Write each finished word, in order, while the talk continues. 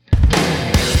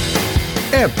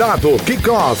É dado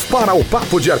kickoff para o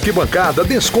papo de arquibancada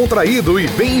descontraído e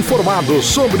bem informado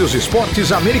sobre os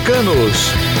esportes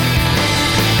americanos.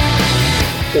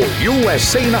 O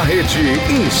USA na Rede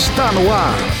está no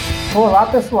ar. Olá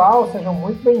pessoal, sejam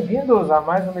muito bem-vindos a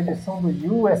mais uma edição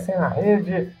do USA na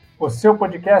Rede, o seu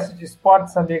podcast de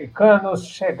esportes americanos,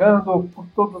 chegando por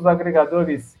todos os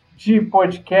agregadores de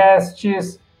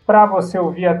podcasts, para você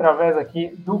ouvir através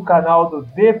aqui do canal do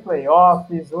The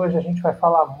Playoffs. Hoje a gente vai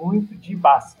falar muito de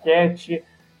basquete.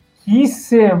 Que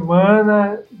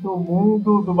semana do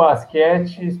mundo do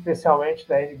basquete, especialmente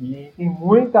da NBA. Tem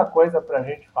muita coisa para a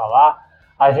gente falar.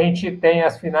 A gente tem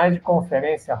as finais de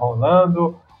conferência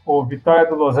rolando, o vitória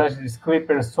do Los Angeles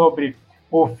Clippers sobre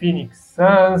o Phoenix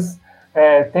Suns,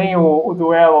 tem o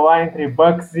duelo lá entre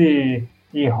Bucks e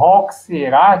Hawks.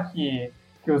 Será que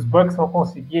os Bucks vão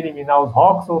conseguir eliminar os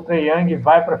Hawks ou o Trae Young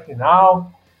vai para a final?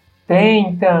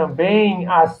 Tem também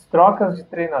as trocas de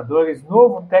treinadores,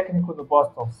 novo técnico do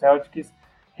Boston Celtics,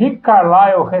 Rick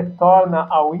Carlisle retorna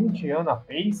ao Indiana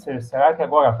Pacers, será que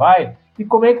agora vai? E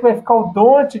como é que vai ficar o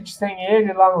Doncic sem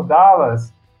ele lá no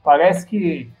Dallas? Parece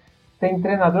que tem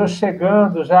treinador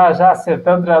chegando, já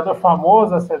acertando, treinador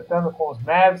famoso acertando com os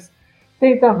Mavs.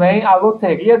 Tem também a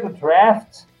loteria do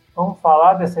draft. Vamos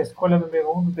falar dessa escolha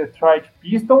número 1 do Detroit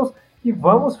Pistons e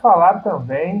vamos falar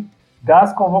também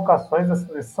das convocações da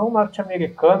seleção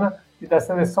norte-americana e da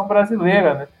seleção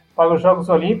brasileira, né, para os Jogos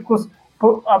Olímpicos.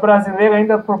 A brasileira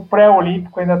ainda para o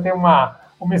pré-olímpico ainda tem uma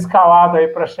escalada aí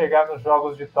para chegar nos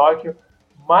Jogos de Tóquio,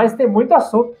 mas tem muito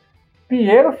assunto.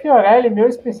 Piero Fiorelli, meu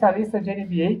especialista de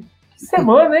NBA. Que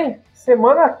semana, hein?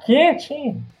 Semana quente,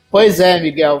 hein? Pois é,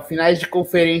 Miguel. Finais de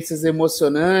conferências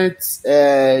emocionantes,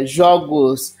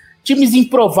 jogos, times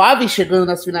improváveis chegando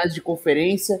nas finais de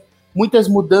conferência, muitas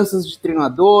mudanças de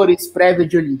treinadores, prévia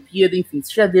de Olimpíada, enfim,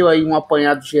 você já deu aí um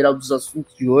apanhado geral dos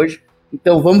assuntos de hoje.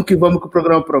 Então vamos que o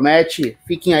programa promete.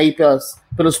 Fiquem aí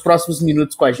pelos próximos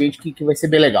minutos com a gente, que vai ser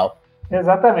bem legal.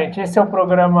 Exatamente, esse é o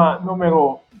programa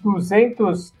número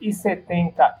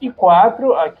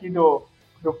 274 aqui do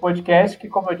podcast, que,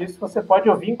 como eu disse, você pode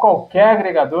ouvir em qualquer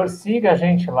agregador. Siga a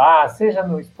gente lá, seja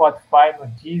no Spotify, no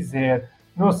Deezer,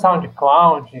 no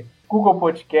SoundCloud, Google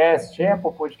Podcast,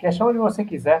 Apple Podcast, onde você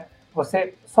quiser.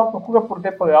 Você só procura por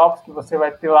The Playoffs, que você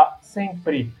vai ter lá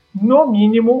sempre, no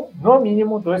mínimo,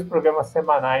 2 programas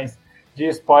semanais de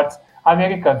esportes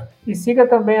americanos. E siga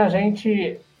também a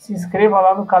gente, se inscreva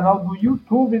lá no canal do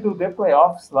YouTube do The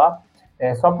Playoffs, lá.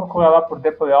 É só procurar lá por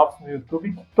The Playoffs no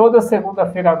YouTube, que toda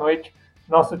segunda-feira à noite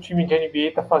nosso time de NBA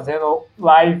está fazendo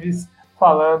lives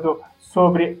falando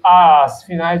sobre as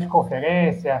finais de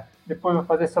conferência, depois vai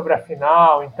fazer sobre a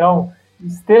final. Então,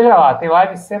 esteja lá, tem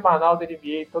live semanal da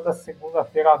NBA toda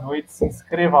segunda-feira à noite. Se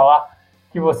inscreva lá,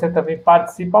 que você também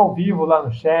participa ao vivo lá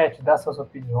no chat, dá suas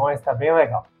opiniões, tá bem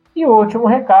legal. E o último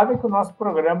recado é que o nosso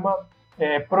programa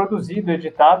é produzido,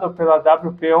 editado pela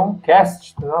WP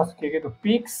Oncast, do nosso querido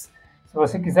Pix. Se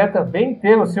você quiser também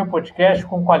ter o seu podcast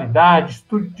com qualidade,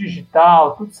 estúdio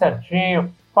digital, tudo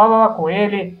certinho, fala lá com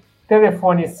ele.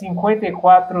 Telefone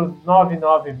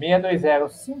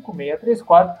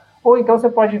 54996205634, ou então você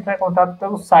pode entrar em contato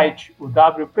pelo site, o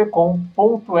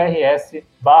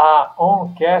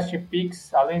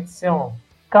wpcom.rs/oncastpix. Além de ser um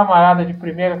camarada de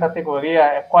primeira categoria,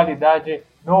 é qualidade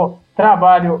no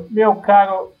trabalho, meu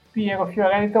caro Piero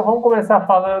Fiorelli. Então vamos começar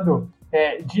falando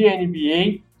de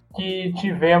NBA, que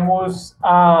tivemos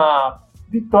a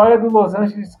vitória do Los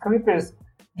Angeles Clippers,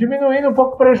 diminuindo um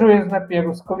pouco o prejuízo, né, Piero?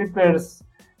 Os Clippers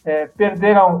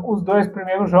perderam os 2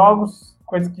 primeiros jogos,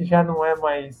 coisa que já não é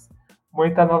mais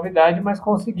muita novidade, mas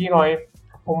conseguiram aí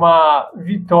uma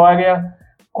vitória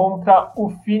contra o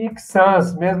Phoenix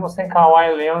Suns, mesmo sem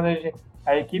Kawhi Leonard,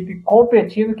 a equipe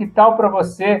competindo. Que tal para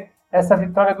você essa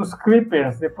vitória dos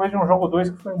Clippers, depois de um jogo 2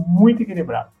 que foi muito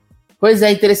equilibrado? Pois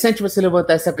é, interessante você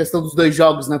levantar essa questão dos 2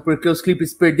 jogos, né? Porque os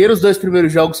Clippers perderam os 2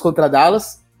 primeiros jogos contra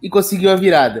Dallas e conseguiu a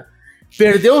virada.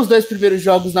 Perdeu os 2 primeiros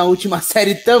jogos na última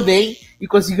série também e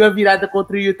conseguiu a virada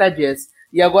contra o Utah Jazz.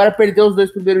 E agora perdeu os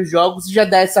 2 primeiros jogos e já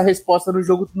dá essa resposta no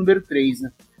jogo número 3,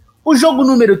 né? O jogo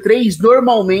número 3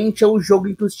 normalmente é o jogo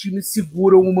em que os times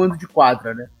seguram o mando de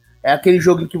quadra, né? É aquele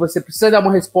jogo em que você precisa dar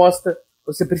uma resposta,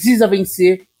 você precisa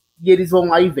vencer, e eles vão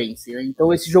lá e vencem, né?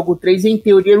 Então esse jogo 3, em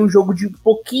teoria, era um jogo de um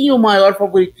pouquinho maior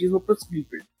favoritismo para os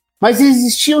Clippers. Mas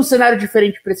existia um cenário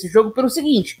diferente para esse jogo pelo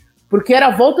seguinte, porque era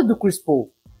a volta do Chris Paul.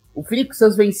 O Phoenix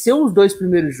Suns venceu os 2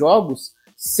 primeiros jogos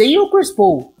sem o Chris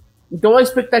Paul. Então a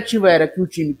expectativa era que o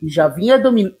time que já vinha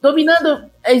dominando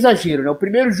é exagero, né? O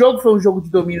primeiro jogo foi um jogo de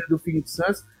domínio do Phoenix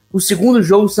Suns. O segundo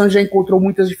jogo o Suns já encontrou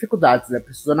muitas dificuldades, né?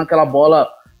 Precisou naquela bola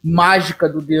mágica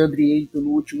do DeAndre Ayton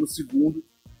no último segundo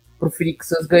pro Phoenix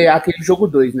Suns ganhar aquele jogo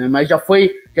 2, né? Mas já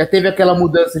teve aquela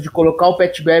mudança de colocar o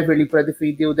Pat Beverly para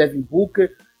defender o Devin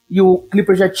Booker, e o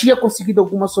Clippers já tinha conseguido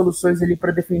algumas soluções ali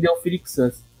para defender o Phoenix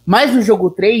Suns. Mas no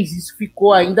jogo 3, isso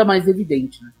ficou ainda mais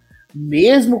evidente, né?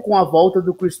 Mesmo com a volta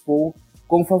do Chris Paul,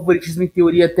 com o favoritismo em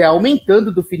teoria até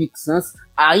aumentando do Phoenix Suns,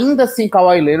 ainda sem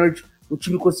Kawhi Leonard, o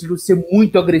time conseguiu ser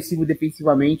muito agressivo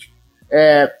defensivamente.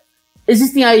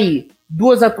 Existem aí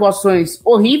 2 atuações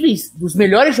horríveis dos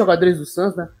melhores jogadores do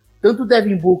Suns, né? Tanto o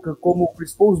Devin Booker como o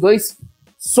Chris Paul, os dois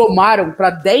somaram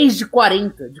para 10 de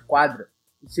 40 de quadra,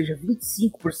 ou seja,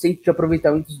 25% de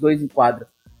aproveitamento dos dois em quadra.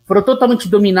 Foram totalmente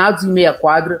dominados em meia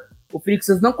quadra. O Phoenix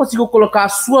Suns não conseguiu colocar a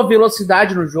sua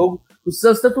velocidade no jogo. O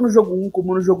Suns, tanto no jogo 1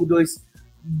 como no jogo 2,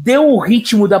 deu o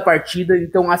ritmo da partida,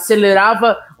 então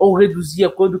acelerava ou reduzia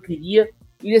quando queria.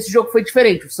 E nesse jogo foi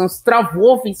diferente. O Suns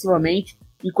travou ofensivamente,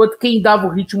 enquanto quem dava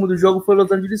o ritmo do jogo foi o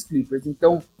Los Angeles Clippers.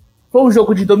 Então, foi um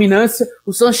jogo de dominância.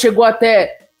 O Suns chegou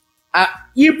até a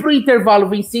ir para o intervalo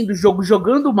vencendo o jogo,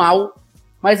 jogando mal,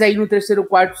 mas aí no terceiro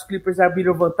quarto os Clippers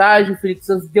abriram vantagem. O Phoenix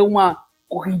Suns deu uma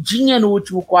corridinha no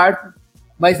último quarto,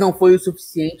 mas não foi o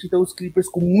suficiente. Então os Clippers,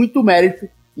 com muito mérito,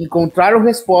 encontraram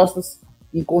respostas,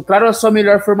 encontraram a sua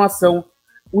melhor formação.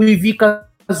 O Ivica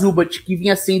Zubac, que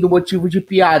vinha sendo motivo de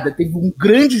piada, teve um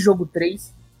grande jogo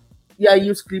 3, e aí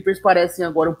os Clippers parecem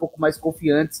agora um pouco mais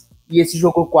confiantes, e esse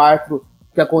jogo 4,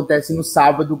 que acontece no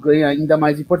sábado, ganha ainda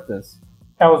mais importância.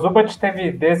 O Zubac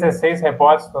teve 16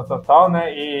 rebotes no total,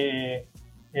 né? E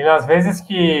nas vezes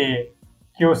que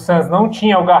o Suns não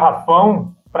tinha o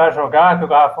garrafão para jogar, que o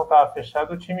garrafão estava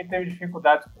fechado, o time teve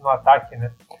dificuldades no ataque,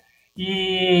 né?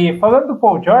 E falando do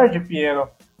Paul George, Piero,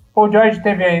 Paul George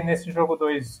teve aí nesse jogo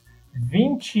 2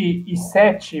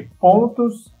 27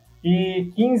 pontos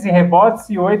e 15 rebotes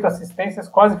e 8 assistências,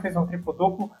 quase fez um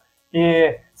triplo-duplo.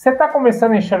 E você está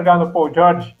começando a enxergar no Paul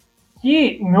George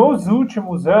que nos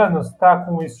últimos anos está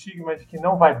com o estigma de que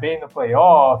não vai bem no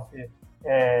playoff,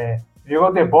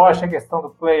 virou deboche a questão do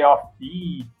playoff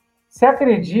fee. Você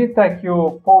acredita que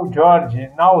o Paul George,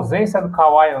 na ausência do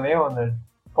Kawhi Leonard,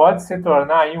 pode se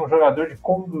tornar aí um jogador de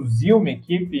conduzir uma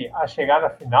equipe a chegar na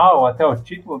final, até o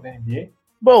título da NBA?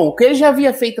 Bom, o que ele já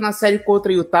havia feito na série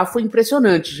contra o Utah foi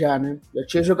impressionante já, né? Já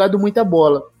tinha jogado muita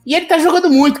bola. E ele tá jogando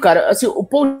muito, cara. Assim, o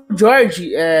Paul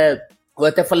George, eu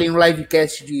até falei no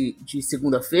livecast de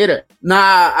segunda-feira,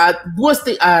 há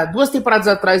duas temporadas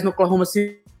atrás no Oklahoma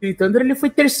City Thunder, ele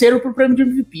foi terceiro pro prêmio de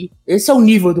MVP. Esse é o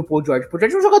nível do Paul George. O Paul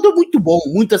George é um jogador muito bom,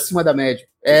 muito acima da média.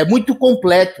 Muito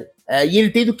completo. E ele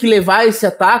tendo que levar esse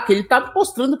ataque, ele tá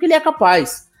mostrando que ele é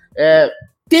capaz.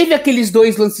 Teve aqueles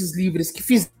 2 lances livres que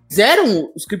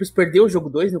fizeram os Clippers perder o jogo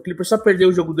 2, né? O Clippers só perdeu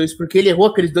o jogo 2 porque ele errou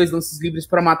aqueles 2 lances livres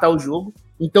para matar o jogo.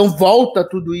 Então volta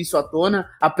tudo isso à tona,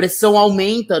 a pressão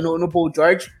aumenta no Paul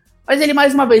George. Mas ele,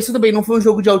 mais uma vez, tudo bem, não foi um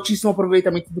jogo de altíssimo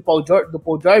aproveitamento do Paul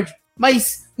George,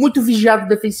 mas muito vigiado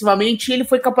defensivamente, e ele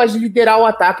foi capaz de liderar o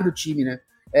ataque do time, né?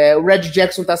 O Red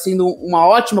Jackson tá sendo uma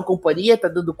ótima companhia, tá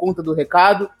dando conta do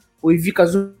recado, o Ivica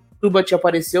Zubac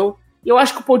apareceu, e eu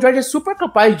acho que o Paul George é super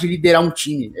capaz de liderar um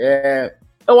time.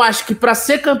 Eu acho que para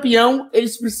ser campeão,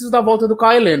 eles precisam da volta do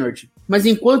Kawhi Leonard. Mas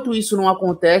enquanto isso não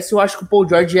acontece, eu acho que o Paul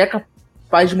George é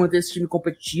capaz de manter esse time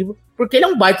competitivo, porque ele é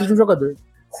um baita de um jogador.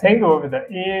 Sem dúvida.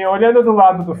 E olhando do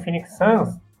lado do Phoenix Suns,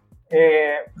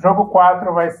 o jogo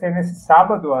 4 vai ser nesse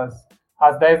sábado,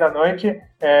 às 10 da noite.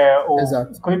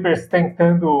 Os Clippers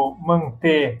tentando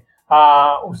manter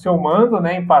o seu mando,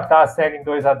 né, empatar a série em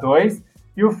 2-2,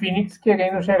 e o Phoenix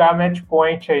querendo gerar match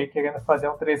point aí, querendo fazer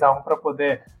um 3-1 para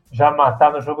poder já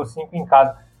matar no jogo 5 em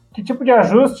casa. Que tipo de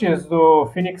ajustes do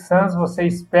Phoenix Suns você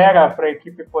espera para a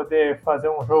equipe poder fazer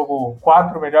um jogo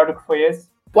 4 melhor do que foi esse?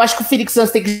 Eu acho que o Phoenix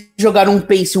Suns tem que jogar um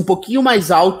pace um pouquinho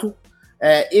mais alto,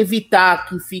 evitar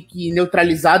que fique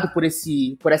neutralizado por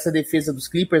essa defesa dos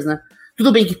Clippers, né?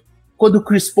 Tudo bem que quando o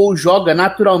Chris Paul joga,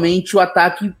 naturalmente o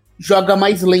ataque joga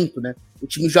mais lento, né? O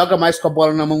time joga mais com a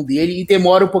bola na mão dele e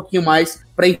demora um pouquinho mais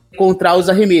para encontrar os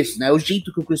arremessos, né? É o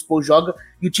jeito que o Chris Paul joga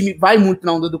e o time vai muito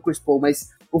na onda do Chris Paul, mas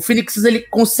o Phoenix Suns, ele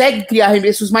consegue criar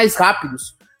arremessos mais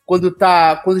rápidos quando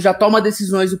já toma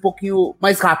decisões um pouquinho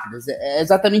mais rápidas. É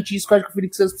exatamente isso que eu acho que o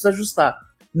Phoenix Suns precisa ajustar.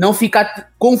 Não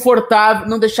ficar confortável,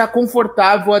 não deixar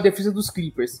confortável a defesa dos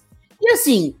Clippers. E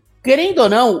assim, querendo ou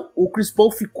não, o Chris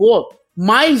Paul ficou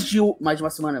mais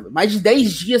de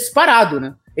 10 dias parado,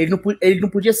 né? Ele não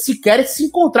podia sequer se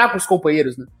encontrar com os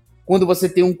companheiros, né? Quando você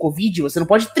tem um Covid, você não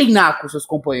pode treinar com seus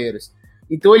companheiros.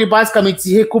 Então ele basicamente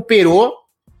se recuperou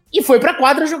e foi pra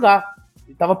quadra jogar.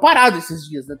 Ele tava parado esses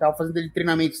dias, né? Tava fazendo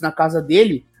treinamentos na casa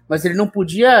dele, mas ele não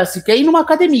podia sequer ir numa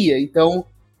academia. Então,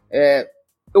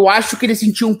 eu acho que ele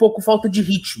sentiu um pouco falta de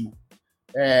ritmo.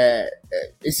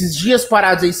 Esses dias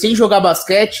parados aí sem jogar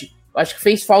basquete, eu acho que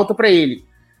fez falta para ele.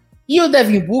 E o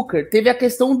Devin Booker teve a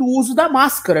questão do uso da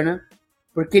máscara, né?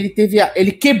 Porque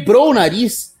ele quebrou o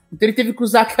nariz, então ele teve que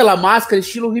usar aquela máscara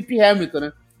estilo Rip Hamilton,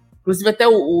 né? Inclusive até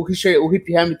o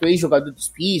Rip Hamilton, ex-jogador dos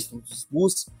Pistons, dos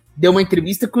Bulls, deu uma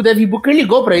entrevista que o Devin Booker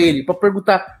ligou para ele, para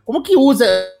perguntar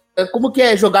como que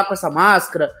é jogar com essa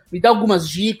máscara, me dá algumas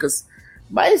dicas.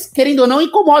 Mas, querendo ou não,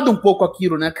 incomoda um pouco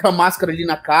aquilo, né? Aquela máscara ali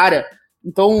na cara.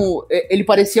 Então, ele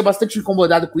parecia bastante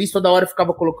incomodado com isso, toda hora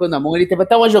ficava colocando a mão. Ele teve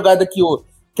até uma jogada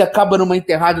que acaba numa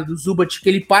enterrada do Zubac, que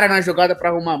ele para na jogada para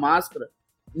arrumar a máscara.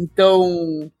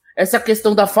 Então, essa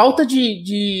questão da falta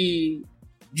de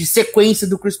sequência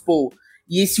do Chris Paul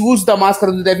e esse uso da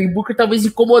máscara do Devin Booker talvez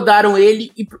incomodaram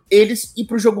eles, e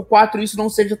pro jogo 4 isso não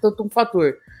seja tanto um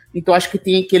fator. Então, acho que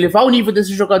tem que elevar o nível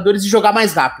desses jogadores e jogar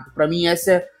mais rápido. Para mim,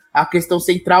 essa é a questão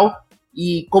central.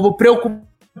 E como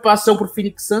preocupação pro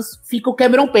Phoenix Suns, fica o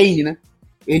Cameron Payne, né?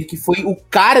 Ele que foi o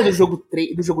cara do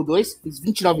jogo 2, fez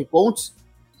 29 pontos.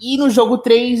 E no jogo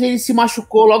 3 ele se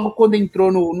machucou logo quando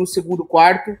entrou no segundo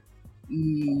quarto.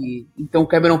 E então o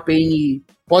Cameron Payne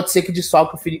pode ser que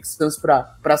desfalque o Phoenix Suns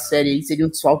para a série aí. Seria um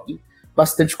desfalque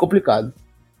bastante complicado.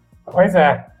 Pois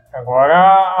é.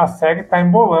 Agora a série está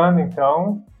embolando,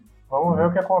 então vamos ver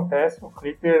o que acontece. O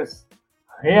Clippers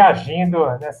reagindo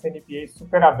nessa NBA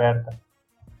super aberta.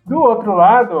 Do outro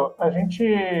lado, a gente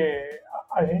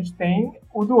tem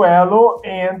o duelo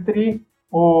entre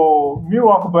o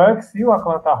Milwaukee Bucks e o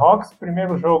Atlanta Hawks.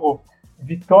 Primeiro jogo,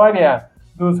 vitória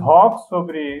dos Hawks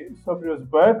sobre os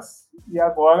Bucks. E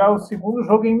agora o segundo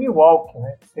jogo em Milwaukee,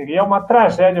 né? Seria uma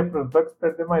tragédia para os Bucks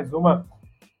perder mais uma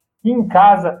em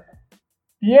casa.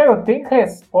 Piero, tem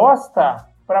resposta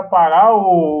para parar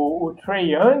o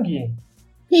Trae Young?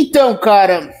 Então,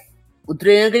 cara, o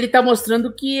Trae Young, ele tá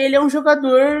mostrando que ele é um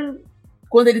jogador,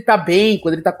 quando ele tá bem,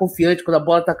 quando ele tá confiante, quando a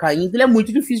bola tá caindo, ele é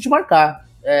muito difícil de marcar.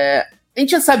 A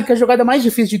gente já sabe que a jogada mais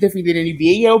difícil de defender na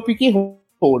NBA é o pick and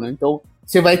roll, né? Então,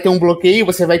 você vai ter um bloqueio,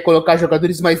 você vai colocar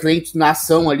jogadores mais lentos na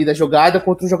ação ali da jogada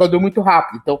contra um jogador muito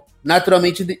rápido. Então,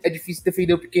 naturalmente, é difícil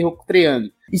defender o pick and roll com o Trae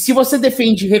Young. E se você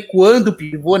defende recuando o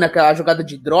pivô naquela jogada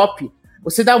de drop,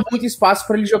 você dá muito espaço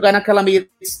para ele jogar naquela meia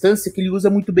distância que ele usa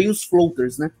muito bem os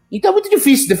floaters, né? Então é muito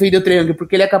difícil defender o Trae Young,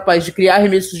 porque ele é capaz de criar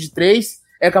arremessos de 3,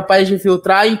 é capaz de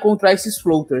filtrar e encontrar esses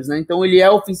floaters, né? Então ele é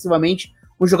ofensivamente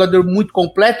um jogador muito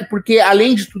completo, porque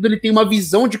além de tudo ele tem uma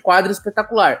visão de quadra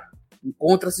espetacular.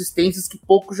 Encontra assistências que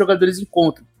poucos jogadores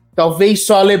encontram. Talvez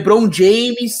só LeBron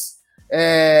James,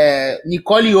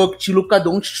 Nikola Jokic e Luka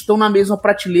Doncic estão na mesma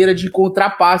prateleira de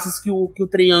encontrar passes que o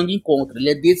Trae Young encontra. Ele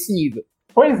é desse nível.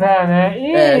 Pois é,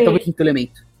 né? Talvez quinto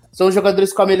elemento. São os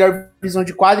jogadores com a melhor visão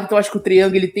de quadra, então acho que o Trae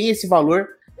Young ele tem esse valor.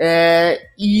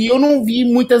 E eu não vi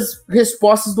muitas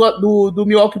respostas do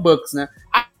Milwaukee Bucks, né?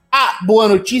 A boa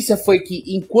notícia foi que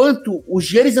enquanto o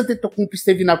Giannis Antetokounmpo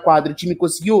esteve na quadra, o time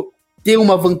conseguiu ter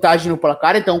uma vantagem no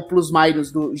placar, então o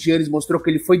plus-minus do Giannis mostrou que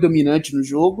ele foi dominante no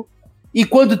jogo. E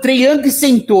quando o Trae Young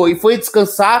sentou e foi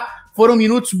descansar, foram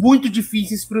minutos muito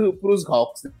difíceis para os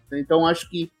Hawks, né? Então acho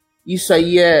que isso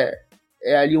aí é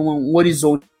ali um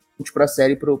horizonte para a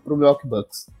série para o Milwaukee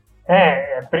Bucks.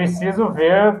 É preciso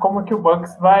ver como que o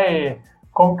Bucks vai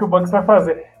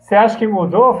fazer. Você acha que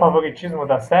mudou o favoritismo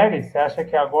da série? Você acha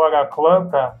que agora a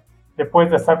Atlanta,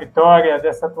 depois dessa vitória,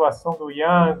 dessa atuação do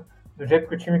Young, do jeito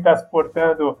que o time está se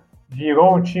portando,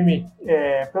 virou um time,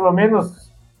 pelo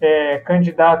menos,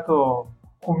 candidato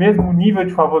com o mesmo nível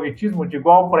de favoritismo, de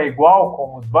igual para igual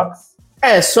com os Bucks?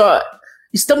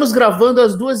 Estamos gravando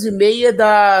às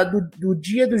 2h30 do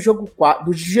dia do jogo 4,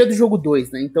 do dia do jogo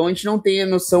 2, né? Então a gente não tem a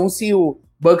noção se o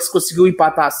Bucks conseguiu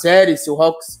empatar a série, se o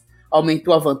Hawks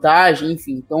aumentou a vantagem,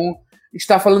 enfim. Então a gente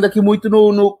tá falando aqui muito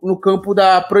no campo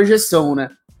da projeção, né?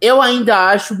 Eu ainda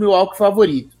acho o Milwaukee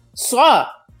favorito. Só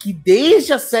que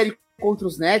desde a série contra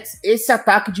os Nets, esse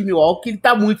ataque de Milwaukee ele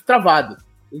tá muito travado.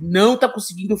 Ele não tá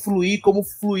conseguindo fluir como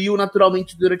fluiu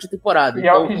naturalmente durante a temporada. E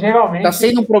então, é o que geralmente... Tá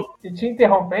sendo te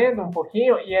interrompendo um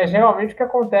pouquinho, e é geralmente o que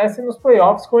acontece nos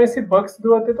playoffs com esse Bucks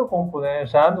do Antetokounmpo, né?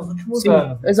 Já nos últimos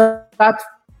anos.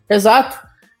 Exato.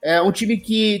 É um time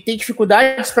que tem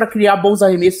dificuldades para criar bons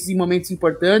arremessos em momentos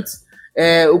importantes.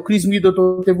 O Chris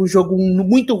Middleton teve um jogo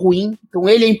muito ruim, então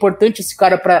ele é importante, esse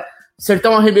cara, para acertar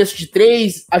um arremesso de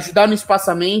 3, ajudar no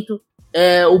espaçamento.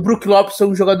 O Brook Lopes é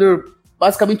um jogador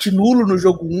basicamente nulo no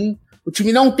jogo 1. O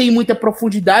time não tem muita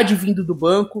profundidade vindo do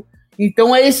banco.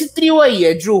 Então é esse trio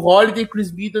aí, Drew Holiday,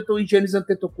 Chris Middleton e Giannis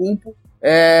Antetokounmpo,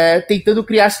 tentando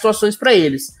criar situações para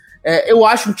eles. Eu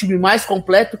acho um time mais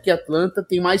completo que Atlanta,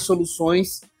 tem mais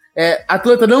soluções.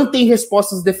 Atlanta não tem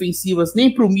respostas defensivas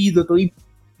nem para o Middleton e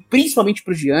principalmente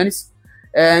para o Giannis.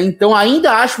 Então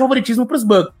ainda acho favoritismo para os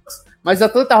Bucks. Mas a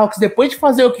Atlanta Hawks, depois de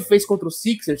fazer o que fez contra os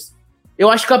Sixers, eu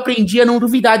acho que eu aprendi a não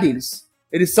duvidar deles.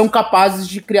 Eles são capazes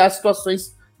de criar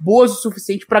situações boas o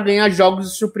suficiente para ganhar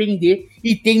jogos e surpreender.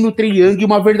 E tem no Trae Young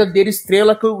uma verdadeira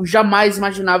estrela que eu jamais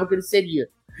imaginava que ele seria.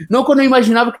 Não que eu não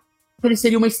imaginava que ele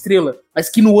seria uma estrela, mas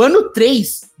que no ano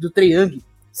 3 do Trae Young,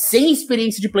 sem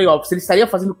experiência de playoffs, ele estaria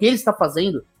fazendo o que ele está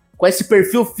fazendo, com esse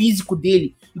perfil físico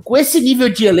dele, e com esse nível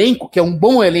de elenco, que é um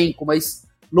bom elenco, mas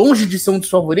longe de ser um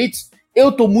dos favoritos,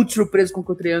 eu tô muito surpreso com o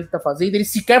que o Trae Young tá fazendo. Ele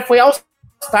sequer foi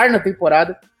All-Star na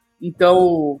temporada,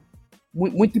 então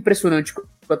muito impressionante o que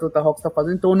o Atlanta Hawks tá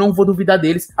fazendo, então eu não vou duvidar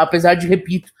deles, apesar de,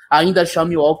 repito, ainda achar o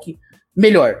Milwaukee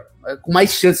melhor, com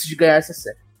mais chances de ganhar essa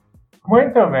série.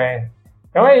 Muito bem.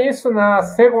 Então é isso, na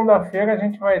segunda-feira a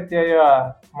gente vai ter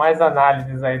aí mais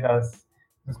análises aí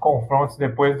dos confrontos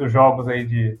depois dos jogos aí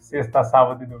de sexta,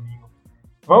 sábado e domingo.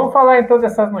 Vamos falar então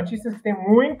dessas notícias, que tem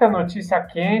muita notícia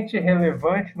quente,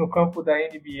 relevante no campo da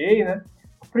NBA, né?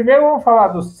 Primeiro vamos falar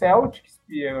do Celtics,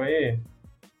 aí,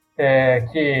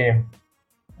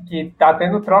 que tá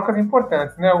tendo trocas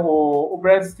importantes, né? O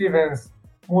Brad Stevens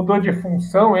mudou de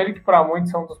função, ele que para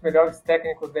muitos é um dos melhores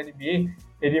técnicos da NBA,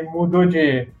 ele mudou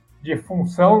de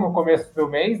função no começo do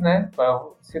mês, né?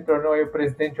 Se tornou aí o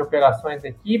presidente de operações da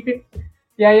equipe.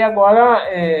 E aí agora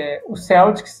o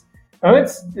Celtics,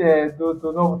 antes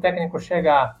do novo técnico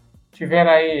chegar,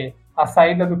 tiveram aí a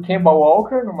saída do Kemba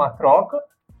Walker numa troca,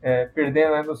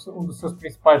 perdendo um dos seus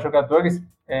principais jogadores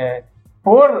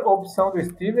por opção do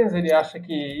Stevens. Ele acha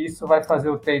que isso vai fazer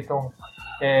o Tatum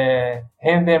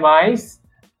render mais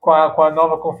com a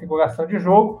nova configuração de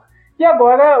jogo. E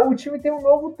agora o time tem um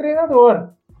novo treinador,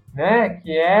 né,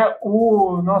 que é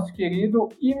o nosso querido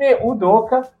Ime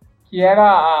Udoka, que era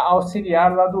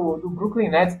auxiliar lá do Brooklyn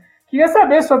Nets. Queria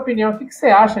saber a sua opinião, o que você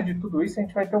acha de tudo isso? A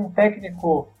gente vai ter um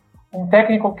técnico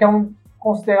que é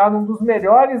considerado um dos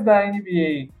melhores da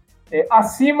NBA,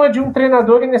 acima de um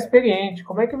treinador inexperiente.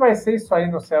 Como é que vai ser isso aí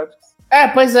no Celtics?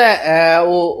 Pois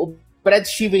o Brad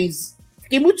Stevens,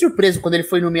 fiquei muito surpreso quando ele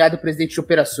foi nomeado presidente de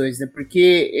operações, né,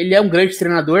 porque ele é um grande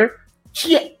treinador.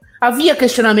 Havia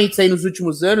questionamentos aí nos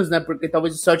últimos anos, né? Porque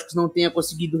talvez o Celtics não tenha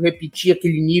conseguido repetir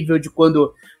aquele nível de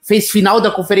quando fez final da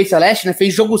Conferência Leste, né?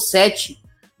 Fez jogo 7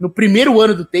 no primeiro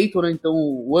ano do Tatum, né? Então,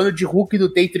 o ano de rookie do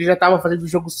Tatum, ele já estava fazendo o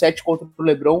jogo 7 contra o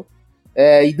LeBron,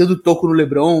 e dando toco no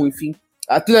LeBron, enfim.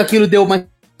 Tudo aquilo deu uma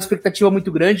expectativa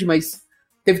muito grande, mas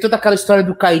teve toda aquela história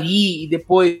do Kyrie e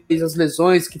depois as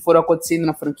lesões que foram acontecendo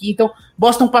na franquia. Então,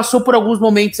 Boston passou por alguns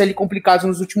momentos ali complicados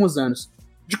nos últimos anos.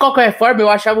 De qualquer forma, eu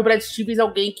achava o Brad Stevens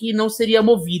alguém que não seria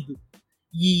movido.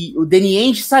 E o Danny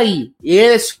Ainge sair,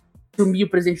 ele assumir o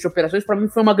presidente de operações, para mim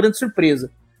foi uma grande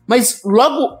surpresa. Mas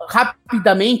logo,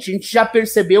 rapidamente, a gente já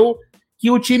percebeu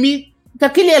que o time, que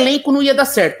aquele elenco não ia dar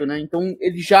certo, né? Então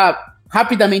ele já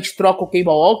rapidamente troca o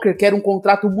Kemba Walker, que era um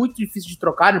contrato muito difícil de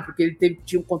trocar, né? Porque ele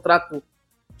tinha um contrato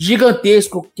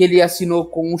gigantesco que ele assinou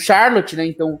com o Charlotte, né?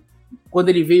 Então, quando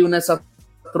ele veio nessa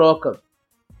troca,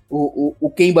 o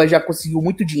Kemba já conseguiu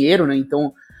muito dinheiro, né?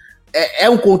 Então é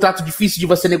um contrato difícil de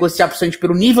você negociar, principalmente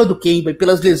pelo nível do Kemba e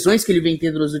pelas lesões que ele vem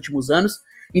tendo nos últimos anos.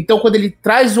 Então quando ele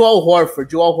traz o Al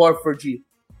Horford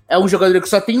é um jogador que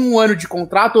só tem 1 ano de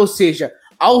contrato, ou seja,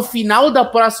 ao final da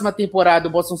próxima temporada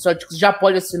o Boston Celtics já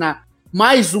pode assinar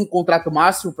mais um contrato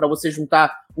máximo para você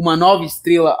juntar uma nova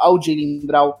estrela ao Jaylen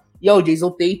Brown e ao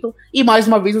Jason Tatum, e mais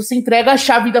uma vez você entrega a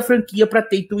chave da franquia para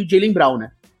Tatum e Jaylen Brown,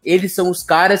 né? Eles são os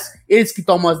caras, eles que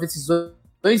tomam as decisões,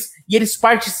 e eles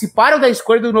participaram da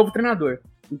escolha do novo treinador.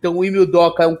 Então o Ime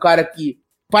Udoka é um cara que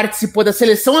participou da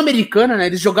seleção americana, né?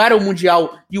 Eles jogaram o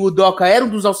Mundial e o Udoka era um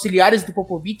dos auxiliares do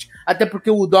Popovich, até porque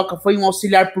o Udoka foi um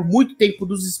auxiliar por muito tempo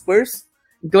dos Spurs.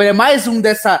 Então ele é mais um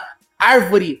dessa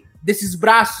árvore, desses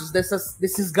braços,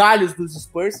 desses galhos dos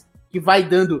Spurs, que vai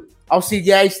dando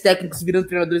auxiliares técnicos virando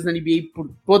treinadores na NBA por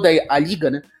toda a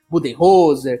liga, né?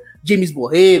 Budenholzer, James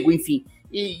Borrego, enfim.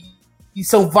 E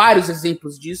são vários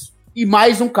exemplos disso. E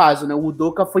mais um caso, né? O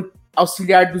Udoka foi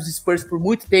auxiliar dos Spurs por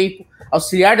muito tempo,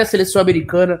 auxiliar da seleção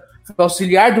americana, foi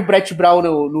auxiliar do Brett Brown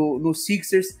no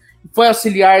Sixers, foi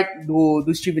auxiliar do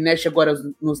Steve Nash agora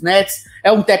nos Nets,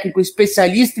 é um técnico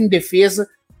especialista em defesa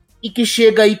e que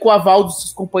chega aí com o aval dos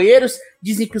seus companheiros.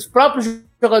 Dizem que os próprios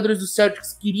jogadores do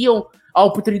Celtics queriam a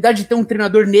oportunidade de ter um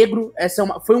treinador negro.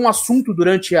 Foi um assunto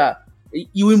durante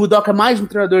e o Ime Udoka é mais um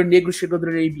treinador negro chegando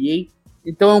na NBA.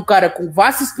 Então é um cara com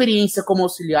vasta experiência como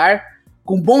auxiliar,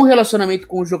 com bom relacionamento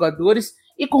com os jogadores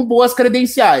e com boas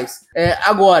credenciais.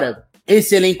 Agora,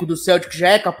 esse elenco do Celtic já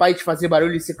é capaz de fazer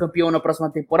barulho e ser campeão na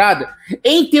próxima temporada?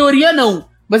 Em teoria, não.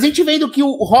 Mas a gente vendo o que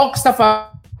o Hawks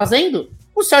está fazendo,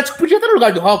 o Celtic podia estar no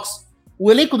lugar do Hawks.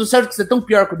 O elenco do Celtic é tão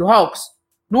pior que o do Hawks?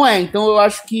 não é. Então eu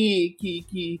acho que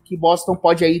Boston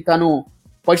pode aí estar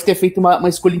pode ter feito uma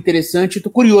escolha interessante.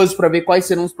 Estou curioso para ver quais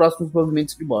serão os próximos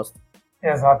movimentos de Boston.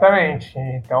 Exatamente.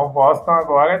 Então, Boston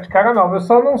agora é de cara nova. Eu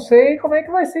só não sei como é que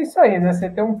vai ser isso aí, né? Você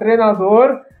tem um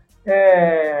treinador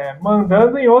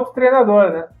mandando em outro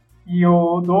treinador, né? E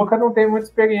o Doka não tem muita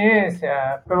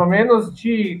experiência, pelo menos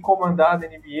de comandar na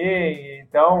NBA.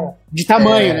 Então, de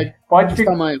tamanho, né? Pode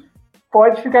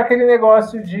ficar aquele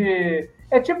negócio de...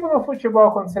 É tipo no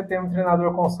futebol, quando você tem um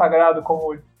treinador consagrado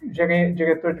como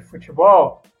diretor de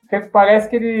futebol, parece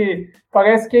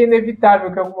que é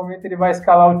inevitável que em algum momento ele vai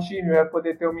escalar o time, vai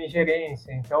poder ter uma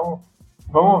ingerência. Então,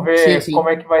 vamos ver como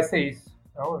é que vai ser isso.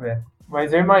 Vamos ver.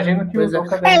 Mas eu imagino que o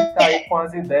Doka deve estar aí com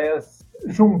as ideias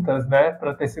juntas, né,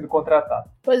 para ter sido contratado.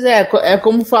 Pois é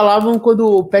como falavam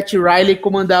quando o Pat Riley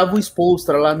comandava o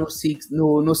Spoelstra lá no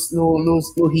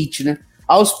Heat, né?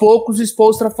 Aos poucos o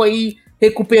Spoelstra foi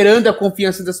recuperando a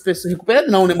confiança das pessoas,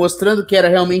 né, mostrando que era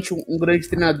realmente um grande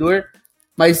treinador,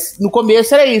 mas no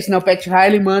começo era isso, né, o Pat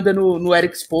Riley manda no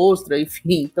Erik Spoelstra,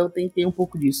 enfim, então tem um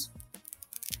pouco disso.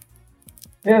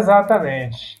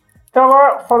 Exatamente. Então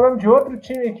agora, falando de outro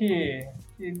time que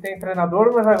tem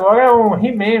treinador, mas agora é um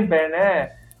remember,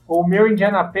 né, o meu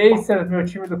Indiana Pacers, meu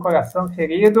time do coração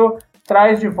querido,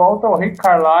 traz de volta o Rick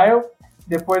Carlisle,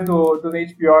 depois do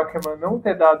Nate Bjorkman não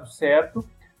ter dado certo.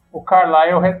 O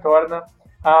Carlisle retorna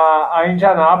a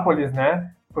Indianápolis,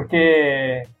 né?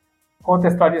 Porque,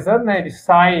 contextualizando, né, ele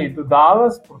sai do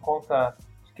Dallas por conta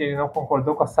de que ele não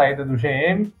concordou com a saída do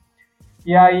GM.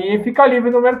 E aí fica livre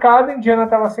no mercado. Indiana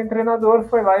estava sem treinador,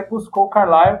 foi lá e buscou o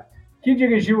Carlisle, que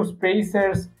dirigiu os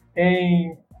Pacers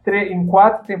em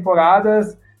 4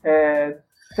 temporadas,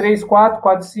 3-4,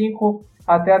 4-5,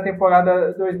 até a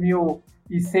temporada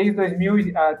 2006,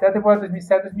 até a temporada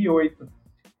 2007, 2008.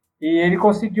 E ele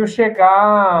conseguiu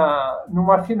chegar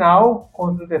numa final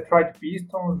contra o Detroit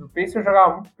Pistons. O Pacers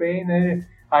jogava muito bem, né?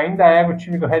 Ainda era o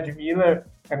time do Red Miller,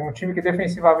 era um time que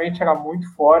defensivamente era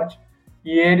muito forte.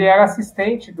 E ele era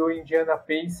assistente do Indiana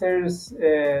Pacers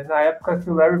na época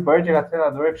que o Larry Bird era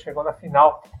treinador, que chegou na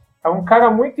final. É um cara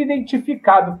muito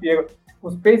identificado, Piero.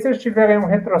 Os Pacers tiveram um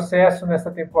retrocesso nessa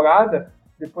temporada,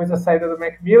 depois da saída do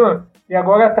McMillan, e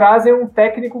agora trazem um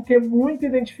técnico que é muito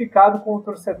identificado com o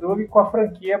torcedor e com a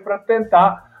franquia para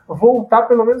tentar voltar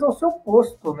pelo menos ao seu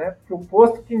posto, né? Porque o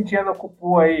posto que Indiana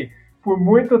ocupou aí por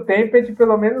muito tempo é de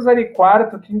pelo menos ali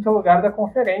 4º, 5º lugar da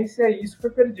conferência, e isso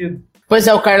foi perdido. Pois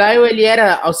é, o Carlisle ele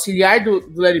era auxiliar do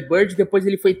Larry Bird, depois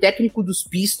ele foi técnico dos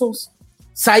Pistons,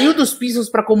 saiu dos Pistons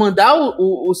para comandar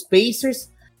os Pacers,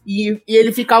 e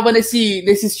ele ficava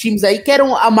nesses times aí que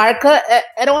eram a marca,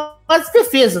 eram as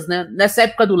defesas, né? Nessa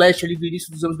época do leste ali do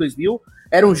início dos anos 2000,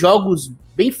 eram jogos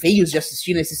bem feios de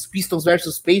assistir, né? Esses Pistons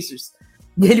versus Pacers,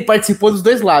 e ele participou dos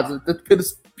dois lados, né? Tanto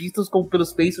pelos Pistons como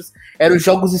pelos Pacers, eram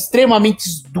jogos extremamente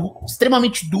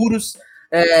duros,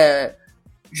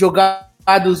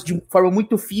 jogados de forma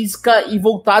muito física e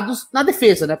voltados na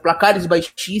defesa, né? Placares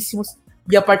baixíssimos.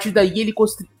 E a partir daí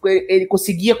ele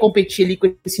conseguia competir ali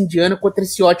com esse Indiana contra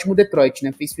esse ótimo Detroit,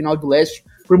 né? Fez final do leste,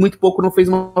 por muito pouco não fez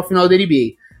uma final da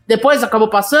NBA. Depois acabou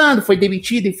passando, foi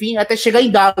demitido, enfim, até chegar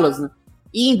em Dallas, né?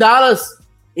 E em Dallas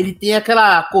ele tem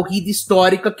aquela corrida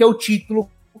histórica que é o título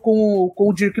com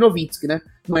o Dirk Nowitzki, né?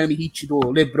 No Miami Heat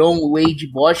do LeBron, Wade,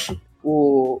 Bosh.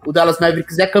 O Dallas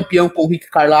Mavericks é campeão com o Rick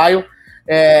Carlisle.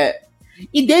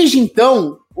 E desde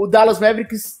então, o Dallas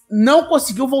Mavericks não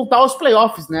conseguiu voltar aos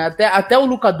playoffs, né? Até o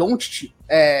Luka Doncic,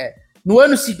 no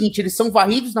ano seguinte, eles são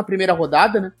varridos na primeira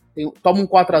rodada, né? Tomam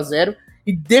 4-0,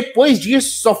 e depois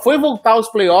disso só foi voltar aos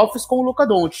playoffs com o Luka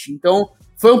Doncic. Então,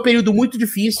 foi um período muito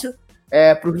difícil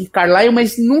para o Rick Carlisle,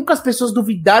 mas nunca as pessoas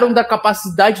duvidaram da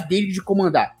capacidade dele de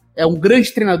comandar. É um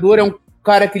grande treinador, é um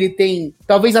cara que ele tem,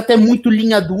 talvez até muito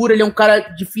linha dura, ele é um cara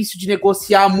difícil de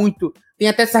negociar muito. Tem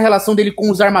até essa relação dele com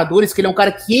os armadores, que ele é um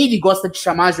cara que ele gosta de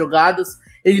chamar as jogadas,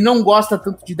 ele não gosta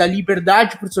tanto de dar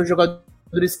liberdade para os seus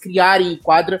jogadores criarem em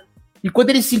quadra, e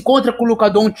quando ele se encontra com o Luka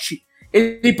Doncic,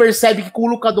 ele percebe que com o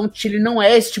Luka Doncic ele não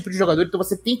é esse tipo de jogador, então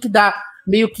você tem que dar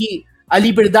meio que a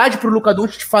liberdade para o Luka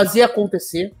Doncic fazer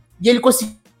acontecer, e ele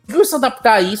conseguiu se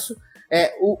adaptar a isso.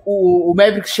 O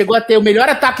Mavericks chegou a ter o melhor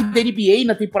ataque da NBA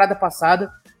na temporada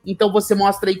passada, então você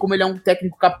mostra aí como ele é um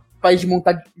técnico capaz de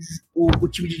montar o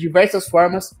time de diversas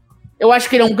formas. Eu acho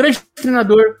que ele é um grande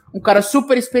treinador, um cara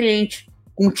super experiente,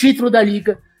 com o título da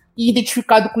liga e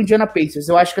identificado com o Indiana Pacers.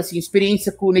 Eu acho que assim, a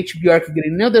experiência com o Nate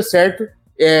Bjorkgren não deu certo.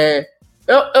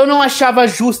 Eu não achava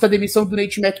justa a demissão do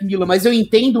Nate McMillan, mas eu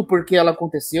entendo por que ela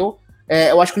aconteceu.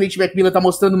 Eu acho que o Nate McMillan está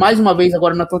mostrando mais uma vez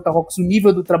agora na Atlanta Hawks o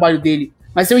nível do trabalho dele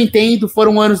Mas eu entendo,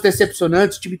 foram anos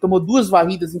decepcionantes, o time tomou 2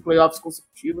 varridas em playoffs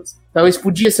consecutivas. Talvez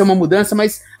podia ser uma mudança,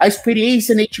 mas a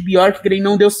experiência na Nate Bjorkgren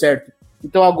não deu certo.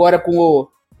 Então agora com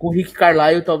o Rick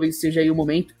Carlisle talvez seja aí o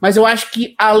momento. Mas eu acho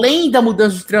que além da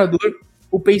mudança de treinador,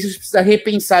 o Pacers precisa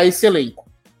repensar esse elenco.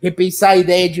 Repensar a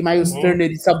ideia de Miles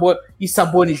Turner e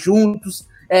Sabonis juntos.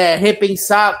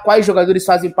 Repensar quais jogadores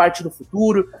fazem parte do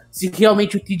futuro, se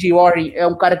realmente o TJ Warren é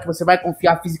um cara que você vai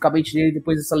confiar fisicamente nele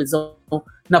depois dessa lesão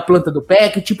na planta do pé,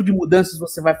 que tipo de mudanças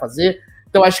você vai fazer.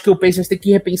 Então acho que o Pacers tem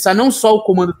que repensar não só o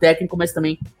comando técnico, mas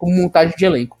também como montagem de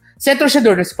elenco. Você é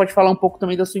torcedor, né? Você pode falar um pouco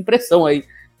também da sua impressão aí,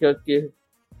 que eu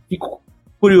fico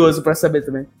curioso para saber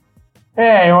também.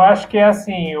 Eu acho que é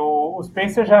assim, os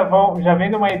Pacers já vem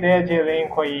de uma ideia de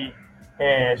elenco aí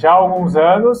já há alguns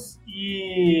anos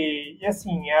e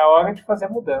assim, é a hora de fazer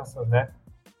mudanças, né?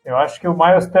 Eu acho que o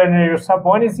Miles Turner e o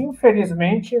Sabonis,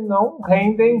 infelizmente, não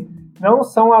rendem, não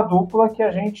são a dupla que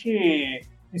a gente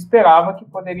esperava que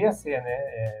poderia ser, né?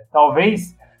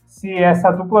 Talvez, se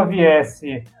essa dupla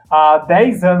viesse há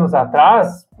 10 anos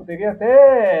atrás, poderia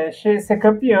até ser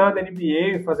campeã da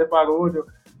NBA, fazer barulho,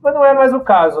 mas não é mais o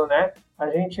caso, né? A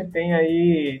gente tem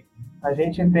aí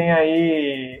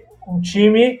um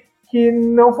time que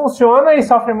não funciona e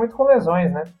sofre muito com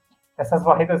lesões, né? Essas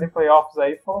varridas em playoffs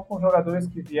aí foram com jogadores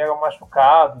que vieram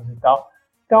machucados e tal.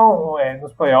 Então,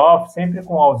 nos playoffs, sempre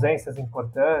com ausências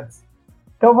importantes.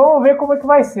 Então, vamos ver como é que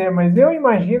vai ser. Mas eu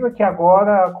imagino que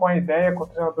agora, com a ideia, com o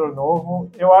treinador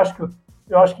novo, eu acho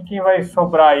que quem vai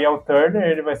sobrar aí é o Turner,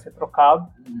 ele vai ser trocado.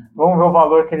 Vamos ver o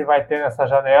valor que ele vai ter nessa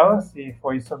janela, se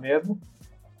for isso mesmo.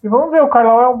 E vamos ver, o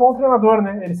Carlisle é um bom treinador,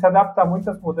 né? Ele se adapta a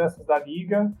muitas mudanças da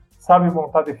liga, sabe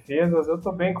montar defesas, eu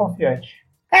tô bem confiante.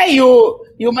 E o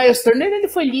Miles Turner, ele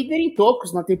foi líder em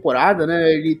tocos na temporada,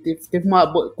 né? Ele teve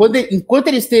uma... Enquanto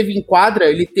ele esteve em quadra,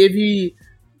 ele teve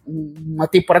uma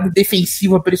temporada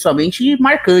defensiva, principalmente,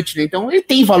 marcante, né? Então, ele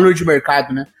tem valor de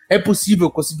mercado, né? É possível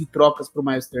conseguir trocas pro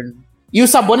Miles Turner. E o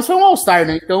Sabonis foi um All-Star,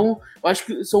 né? Então, eu acho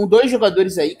que são 2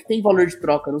 jogadores aí que têm valor de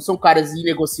troca, não são caras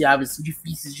inegociáveis,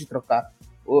 difíceis de trocar.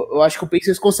 Eu acho que o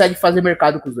Pacers consegue fazer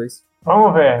mercado com os 2.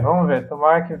 Vamos ver.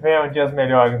 Tomara que venham dias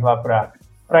melhores lá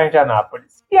para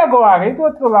Indianápolis. E agora, e do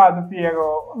outro lado,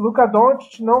 Piero, Luka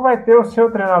Doncic não vai ter o seu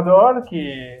treinador,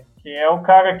 que é o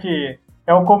cara que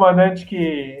é o comandante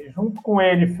que, junto com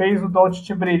ele, fez o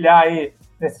Doncic brilhar aí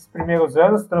nesses primeiros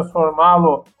anos,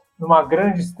 transformá-lo numa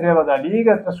grande estrela da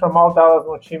liga, transformar o Dallas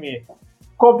num time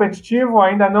competitivo,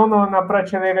 ainda não na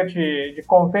prateleira de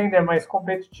contender, mas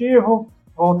competitivo,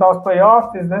 voltar aos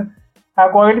playoffs, né?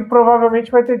 Agora ele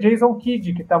provavelmente vai ter Jason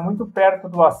Kidd, que está muito perto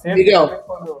do acerto. Miguel,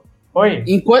 Oi?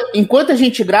 Enquanto a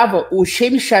gente grava, o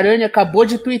Shane Charania acabou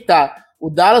de twittar. O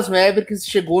Dallas Mavericks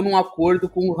chegou num acordo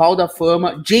com o Hall da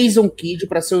Fama, Jason Kidd,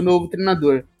 para ser o novo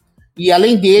treinador. E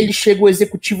além dele, chega o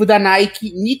executivo da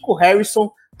Nike, Nico Harrison,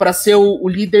 para ser o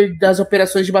líder das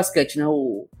operações de basquete, né?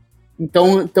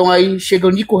 Então aí chega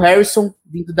o Nico Harrison,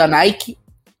 vindo da Nike,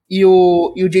 e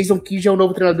o Jason Kidd é o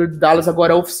novo treinador do Dallas,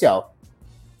 agora oficial.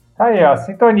 Tá aí, ó,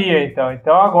 sintonia, então.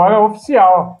 Então agora é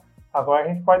oficial. Agora a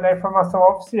gente pode dar a informação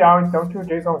oficial, então, que o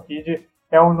Jason Kidd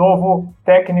é o novo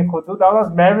técnico do Dallas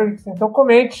Mavericks. Então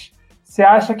comente, você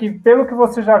acha que, pelo que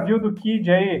você já viu do Kidd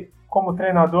aí, como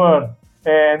treinador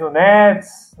no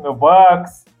Nets, no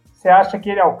Bucks, você acha que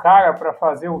ele é o cara para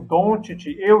fazer o Doncic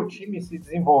e o time se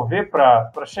desenvolver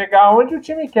para chegar onde o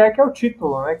time quer, que é o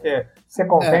título, né? Que é ser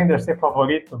contender, ser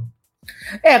favorito?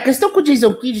 A questão com o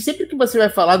Jason Kidd, sempre que você vai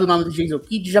falar do nome do Jason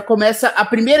Kidd, já começa a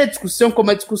primeira discussão como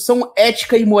uma discussão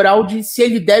ética e moral de se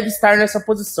ele deve estar nessa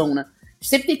posição, né?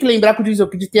 Sempre tem que lembrar que o Jason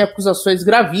Kidd tem acusações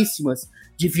gravíssimas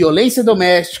de violência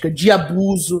doméstica, de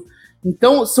abuso.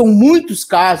 Então, são muitos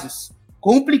casos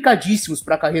complicadíssimos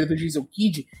para a carreira do Jason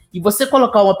Kidd, e você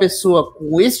colocar uma pessoa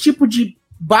com esse tipo de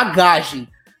bagagem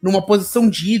numa posição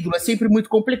de ídolo é sempre muito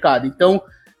complicado. Então,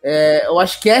 eu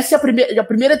acho que essa é a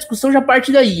primeira discussão, já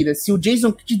parte daí, né? Se o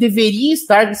Jason Kidd deveria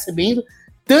estar recebendo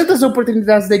tantas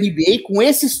oportunidades da NBA com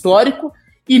esse histórico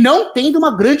e não tendo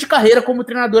uma grande carreira como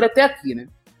treinador até aqui, né?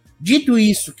 Dito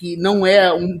isso, que não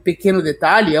é um pequeno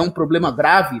detalhe, é um problema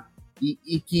grave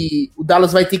e que o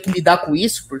Dallas vai ter que lidar com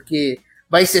isso, porque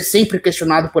vai ser sempre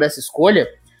questionado por essa escolha.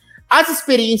 As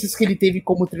experiências que ele teve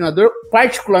como treinador,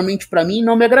 particularmente para mim,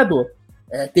 não me agradou.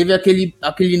 Teve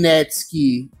aquele Nets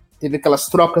que teve aquelas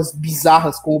trocas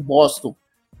bizarras com o Boston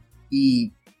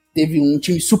e teve um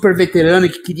time super veterano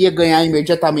que queria ganhar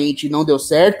imediatamente e não deu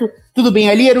certo. Tudo bem,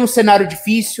 ali era um cenário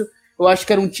difícil. Eu acho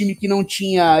que era um time que não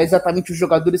tinha exatamente os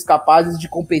jogadores capazes de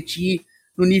competir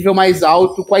no nível mais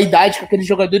alto com a idade que aqueles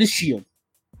jogadores tinham.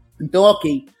 Então,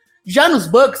 ok. Já nos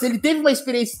Bucks, ele teve uma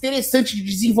experiência interessante de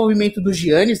desenvolvimento do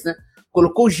Giannis, né?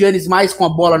 colocou o Giannis mais com a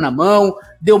bola na mão,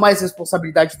 deu mais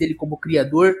responsabilidade dele como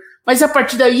criador, mas a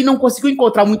partir daí não conseguiu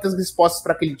encontrar muitas respostas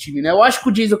para aquele time, né? Eu acho que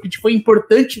o Jason Kidd foi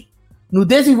importante no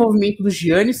desenvolvimento do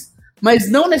Giannis, mas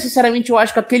não necessariamente eu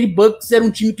acho que aquele Bucks era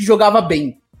um time que jogava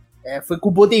bem. Foi com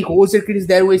o Budenholzer que eles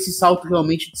deram esse salto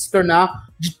realmente de se tornar,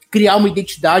 de criar uma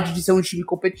identidade, de ser um time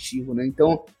competitivo, né?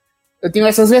 Então, eu tenho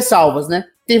essas ressalvas, né?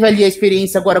 Teve ali a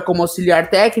experiência agora como auxiliar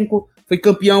técnico, foi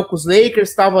campeão com os Lakers,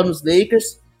 estava nos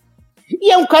Lakers,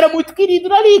 e é um cara muito querido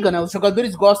na liga, né? Os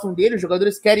jogadores gostam dele, os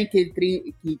jogadores querem que ele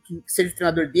que seja o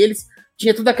treinador deles.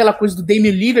 Tinha toda aquela coisa do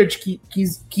Damian Lillard, que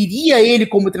queria ele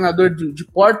como treinador de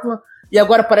Portland, e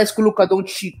agora parece que o Luka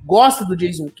Doncic gosta do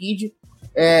Jason Kidd.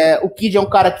 O Kidd é um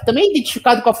cara que também é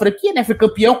identificado com a franquia, né? Foi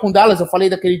campeão com o Dallas, eu falei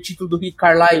daquele título do Rick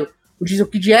Carlisle. O Jason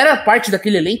Kidd era parte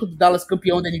daquele elenco do Dallas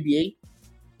campeão da NBA.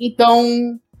 Então,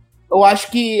 eu acho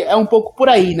que é um pouco por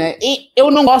aí, né? E eu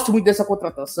não gosto muito dessa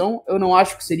contratação, eu não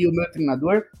acho que seria o meu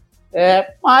treinador,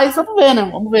 mas vamos ver, né?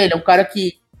 Vamos ver, ele é um cara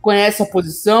que conhece a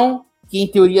posição, que em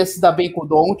teoria se dá bem com o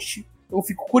Doncic, então eu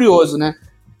fico curioso, né?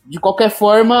 De qualquer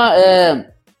forma,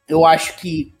 eu acho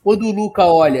que quando o Luka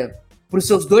olha para os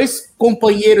seus dois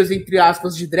companheiros, entre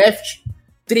aspas, de draft,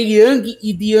 Trae Young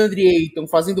e DeAndre Ayton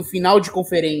fazendo final de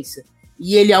conferência,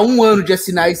 e ele há 1 ano de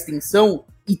assinar a extensão,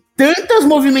 e tantas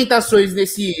movimentações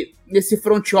nesse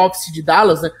front office de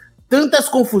Dallas, né? Tantas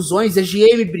confusões,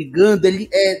 GM brigando,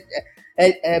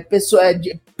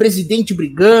 presidente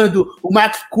brigando, o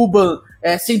Mark Cuban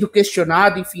sendo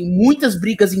questionado, enfim, muitas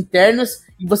brigas internas,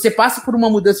 e você passa por uma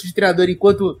mudança de treinador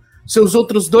enquanto seus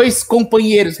outros dois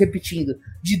companheiros, repetindo,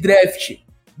 de draft,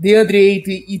 DeAndre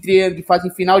Ayton e Trae Young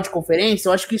fazem final de conferência.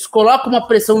 Eu acho que isso coloca uma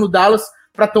pressão no Dallas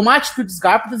para tomar atitudes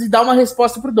rápidas e dar uma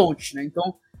resposta pro Doncic, né?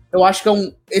 Então, eu acho que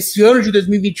esse ano de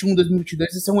 2021,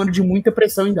 2022, esse é um ano de muita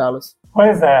pressão em Dallas.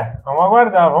 Pois é, vamos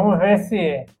aguardar, vamos ver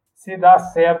se dá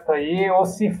certo aí ou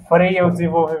se freia o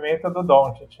desenvolvimento do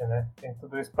Doncic, né? Tem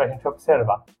tudo isso pra gente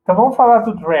observar. Então vamos falar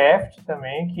do draft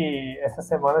também, que essa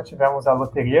semana tivemos a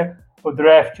loteria. O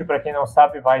draft, para quem não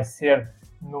sabe, vai ser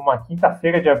numa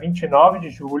quinta-feira, dia 29 de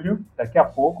julho, daqui a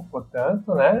pouco,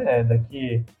 portanto, né?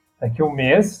 Daqui um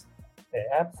mês.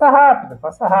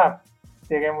 Passa rápido.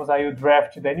 Teremos aí o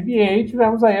draft da NBA e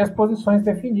tivemos aí as posições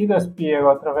definidas, Piero,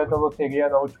 através da loteria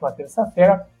na última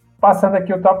terça-feira. Passando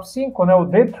aqui o top 5, né? O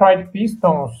Detroit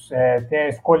Pistons tem a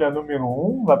escolha número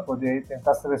 1, vai poder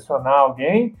tentar selecionar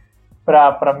alguém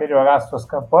para melhorar suas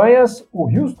campanhas. O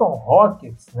Houston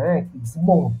Rockets, né, que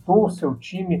desmontou seu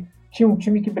time, tinha um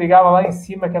time que brigava lá em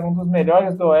cima, que era um dos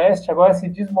melhores do Oeste, agora se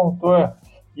desmontou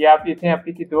e tem a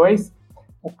pick 2.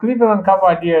 O Cleveland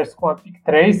Cavaliers com a pick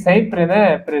 3, sempre,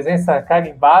 né, presença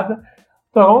carimbada.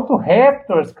 Toronto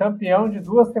Raptors, campeão de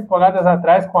 2 temporadas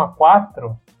atrás com a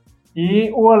 4.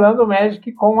 E o Orlando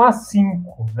Magic com a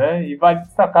 5, né? E vale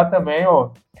destacar também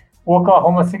o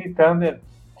Oklahoma City Thunder,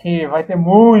 que vai ter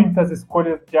muitas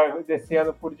escolhas desse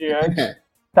ano por diante,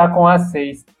 está com a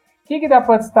 6. O que dá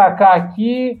para destacar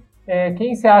aqui?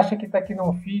 Quem você acha que está aqui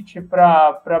num fit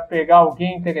para pegar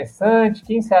alguém interessante?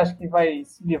 Quem você acha que vai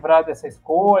se livrar dessa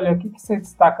escolha? O que você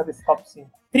destaca desse top 5?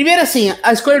 Primeiro, assim,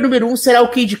 a escolha número 1 será o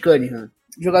Cade Cunningham.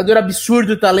 Jogador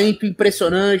absurdo, talento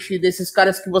impressionante, desses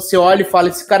caras que você olha e fala,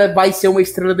 esse cara vai ser uma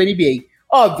estrela da NBA.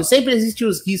 Óbvio, sempre existem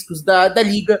os riscos da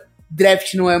liga,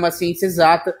 draft não é uma ciência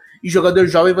exata, e jogador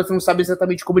jovem você não sabe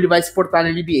exatamente como ele vai se portar na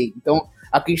NBA. Então,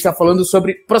 aqui a gente está falando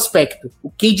sobre prospecto.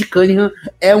 O Cade Cunningham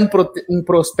é um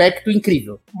prospecto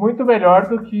incrível. Muito melhor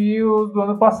do que o do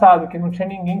ano passado, que não tinha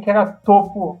ninguém que era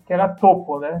topo,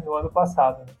 né, no ano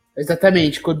passado.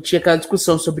 Exatamente, quando tinha aquela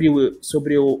discussão sobre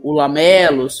o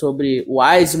Lamelo, sobre o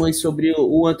Wiseman e sobre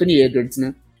o Anthony Edwards,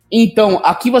 né? Então,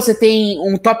 aqui você tem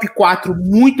um top 4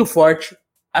 muito forte.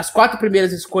 As 4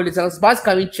 primeiras escolhas, elas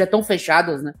basicamente já estão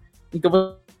fechadas, né? Então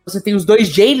você tem os 2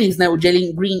 Jalens, né? O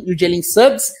Jalen Green e o Jalen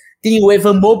Suggs. Tem o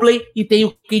Evan Mobley e tem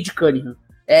o Cade Cunningham.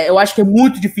 Eu acho que é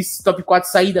muito difícil esse top 4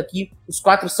 sair daqui. Os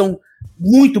 4 são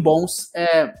muito bons,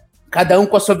 cada um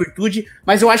com a sua virtude.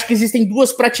 Mas eu acho que existem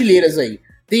 2 prateleiras aí.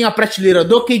 Tem a prateleira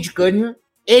do Cade Cunningham,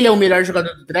 ele é o melhor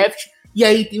jogador do draft, e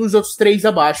aí tem os outros 3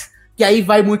 abaixo, que aí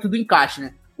vai muito do encaixe,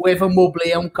 né? O Evan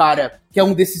Mobley é um cara que é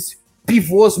um desses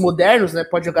pivôs modernos, né?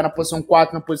 Pode jogar na posição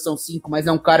 4, na posição 5, mas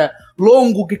é um cara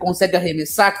longo, que consegue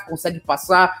arremessar, que consegue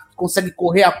passar, que consegue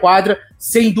correr a quadra,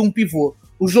 sendo um pivô.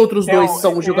 Os outros 2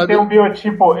 são os jogadores... Ele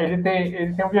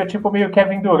tem um biotipo meio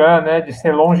Kevin Durant, né? De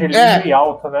ser longilíneo e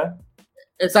alto, né?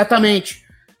 Exatamente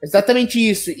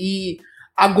isso. E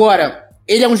agora...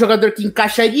 Ele é um jogador que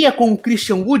encaixaria com o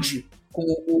Christian Wood, com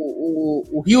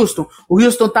o Houston. O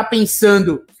Houston tá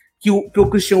pensando que o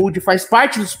Christian Wood faz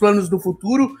parte dos planos do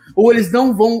futuro, ou eles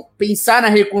não vão pensar na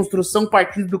reconstrução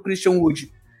partindo do Christian Wood.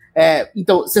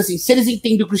 Então, assim, se eles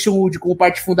entendem o Christian Wood como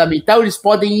parte fundamental, eles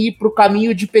podem ir pro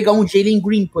caminho de pegar um Jalen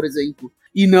Green, por exemplo,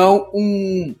 e não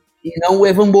o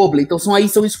Evan Mobley. Então são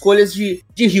escolhas de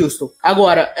Houston.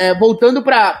 Agora, voltando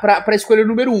para a escolha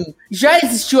número 1. Já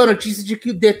existiu a notícia de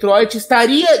que o Detroit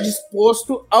estaria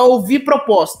disposto a ouvir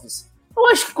propostas. Eu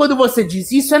acho que quando você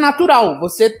diz isso é natural.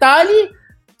 Você tá ali,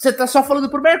 você tá só falando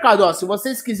pro mercado, ó, se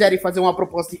vocês quiserem fazer uma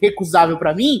proposta irrecusável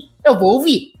para mim, eu vou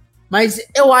ouvir. Mas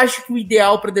eu acho que o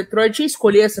ideal para Detroit é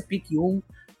escolher essa pick 1,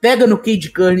 pega no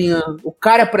Cade Cunningham, o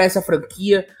cara para essa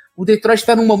franquia. O Detroit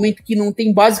tá num momento que não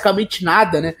tem basicamente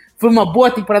nada, né? Foi uma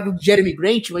boa temporada do Jeremy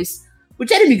Grant, mas o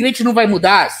Jeremy Grant não vai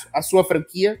mudar a sua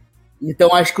franquia.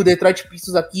 Então acho que o Detroit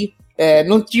Pistons aqui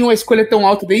não tinha uma escolha tão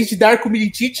alta desde Darko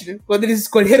Milicic, né? Quando eles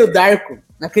escolheram o Darko,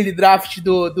 naquele draft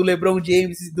do LeBron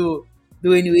James, do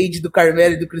Dwayne Wade, do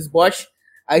Carmelo e do Chris Bosh.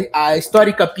 A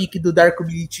histórica pick do Darko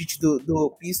Milicic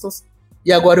do Pistons.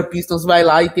 E agora o Pistons vai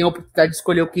lá e tem a oportunidade de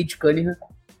escolher o Cade Cunningham.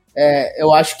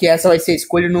 Eu acho que essa vai ser a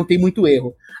escolha, não tem muito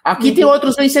erro. Aqui tem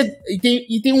outros vencedores,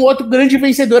 e tem um outro grande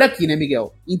vencedor aqui, né,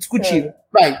 Miguel? Indiscutível.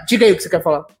 Vai, diga aí o que você quer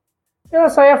falar. Eu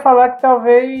só ia falar que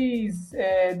talvez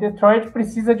Detroit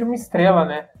precisa de uma estrela,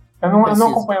 né? Eu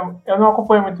não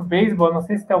acompanho muito beisebol, não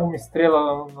sei se tem alguma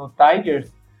estrela no Tigers,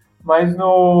 mas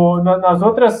nas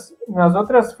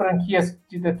outras franquias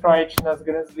de Detroit, nas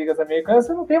grandes ligas americanas,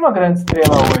 você não tem uma grande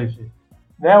estrela hoje.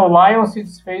 Né? O Lions se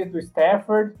desfez do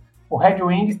Stafford, o Red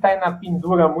Wings está na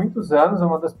pendura há muitos anos, é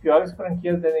uma das piores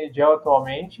franquias da NHL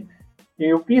atualmente,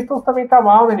 e o Pistons também está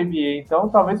mal na NBA, então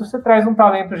talvez você traz um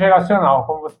talento geracional,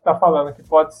 como você está falando, que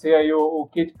pode ser aí o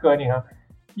Cade Cunningham.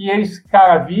 E esse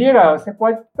cara vira, você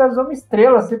pode trazer uma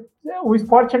estrela, o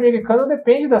esporte americano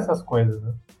depende dessas coisas,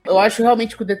 né? Eu acho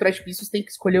realmente que o Detroit Pistons tem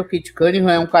que escolher o Cade Cunningham,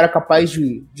 é um cara capaz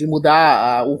de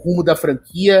mudar o rumo da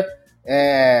franquia.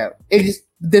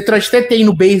 Detroit até tem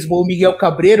no beisebol o Miguel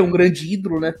Cabreira, um grande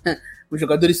ídolo, né? Um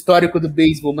jogador histórico do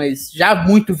beisebol, mas já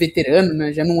muito veterano,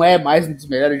 né? Já não é mais um dos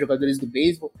melhores jogadores do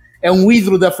beisebol. É um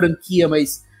ídolo da franquia,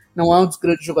 mas não é um dos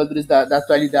grandes jogadores da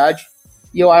atualidade.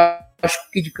 E eu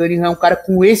acho que o Cade Cunningham é um cara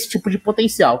com esse tipo de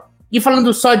potencial. E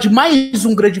falando só de mais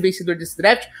um grande vencedor desse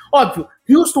draft, óbvio,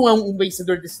 Houston é um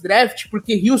vencedor desse draft,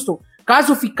 porque Houston,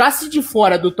 caso ficasse de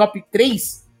fora do top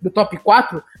 3, do top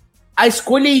 4, a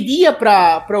escolha iria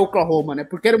para Oklahoma, né?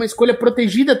 Porque era uma escolha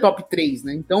protegida top 3,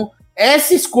 né? Então,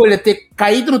 essa escolha ter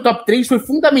caído no top 3 foi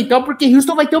fundamental, porque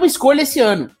Houston vai ter uma escolha esse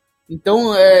ano.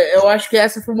 Então, eu acho que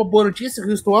essa foi uma boa notícia.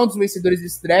 Houston é um dos vencedores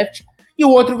desse draft. E o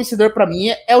outro vencedor, para mim,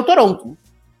 é o Toronto. O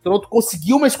Toronto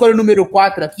conseguiu uma escolha número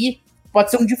 4 aqui, pode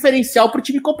ser um diferencial para o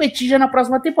time competir já na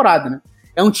próxima temporada, né?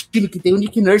 É um time que tem o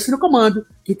Nick Nurse no comando,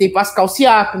 que tem Pascal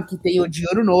Siakam, que tem o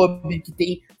Dior Nobre, que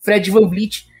tem Fred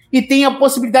VanVleet, e tem a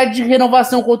possibilidade de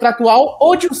renovação contratual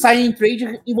ou de um signing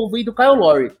trade envolvendo o Kyle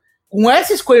Lowry. Com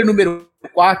essa escolha número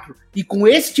 4 e com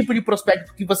esse tipo de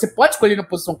prospecto que você pode escolher na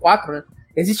posição 4, né?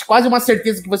 Existe quase uma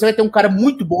certeza que você vai ter um cara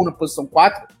muito bom na posição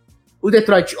 4. O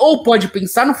Detroit ou pode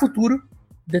pensar no futuro,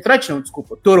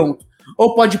 Toronto.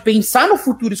 Ou pode pensar no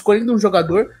futuro escolhendo um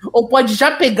jogador, ou pode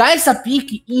já pegar essa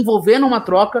pique e envolver numa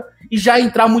troca e já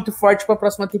entrar muito forte para a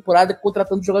próxima temporada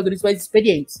contratando jogadores mais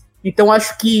experientes. Então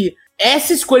acho que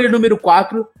essa escolha número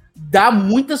 4 dá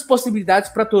muitas possibilidades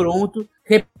para Toronto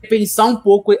repensar um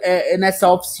pouco nessa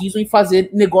off-season e fazer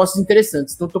negócios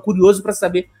interessantes. Então estou curioso para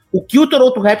saber o que o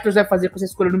Toronto Raptors vai fazer com essa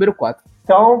escolha número 4.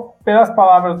 Então, pelas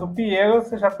palavras do Piero,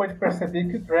 você já pode perceber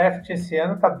que o draft esse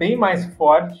ano está bem mais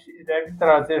forte e deve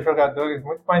trazer jogadores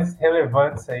muito mais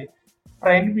relevantes aí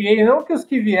para a NBA. Não que os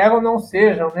que vieram não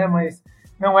sejam, né? Mas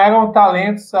não eram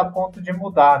talentos a ponto de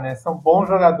mudar, né? São bons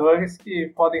jogadores que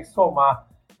podem somar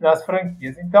nas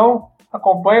franquias. Então,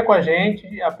 acompanha com a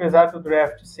gente, apesar do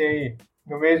draft ser aí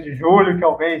no mês de julho, que é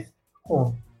o mês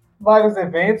com vários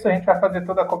eventos, a gente vai fazer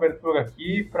toda a cobertura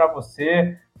aqui para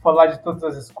você, falar de todas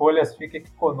as escolhas, fique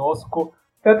aqui conosco,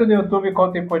 tanto no YouTube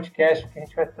quanto em podcast, que a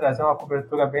gente vai trazer uma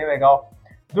cobertura bem legal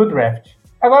do draft.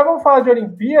 Agora vamos falar de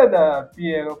Olimpíada,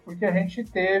 Piero, porque a gente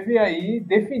teve aí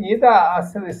definida a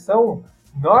seleção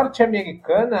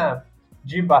norte-americana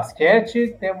de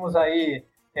basquete, temos aí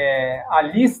a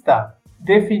lista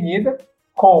definida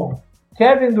com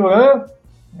Kevin Durant,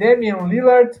 Damian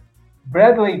Lillard,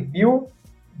 Bradley Beal,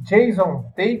 Jason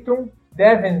Tatum,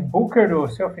 Devin Booker do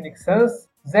seu Phoenix Suns,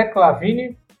 Zach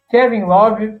LaVine, Kevin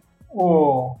Love,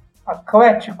 o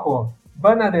Atlético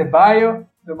Bam Adebayo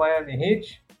do Miami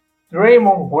Heat,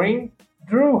 Draymond Green,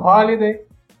 Drew Holiday,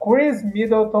 Chris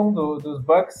Middleton dos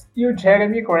Bucks e o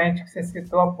Jeremy Grant, que você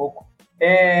citou há pouco.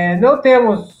 Não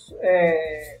temos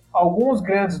alguns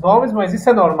grandes nomes, mas isso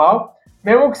é normal.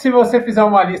 Mesmo que se você fizer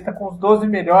uma lista com os 12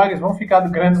 melhores, vão ficar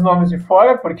grandes nomes de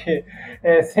fora, porque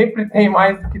sempre tem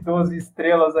mais do que 12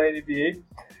 estrelas na NBA.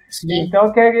 Sim. Então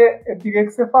eu queria que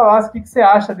você falasse o que você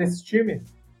acha desse time.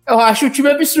 Eu acho o time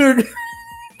absurdo.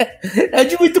 É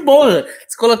de muito bom, né?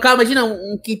 Se colocar, imagina,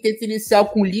 um quinteto inicial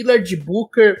com Lillard,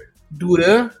 Booker,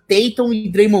 Durant, Tatum e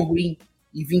Draymond Green.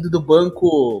 E vindo do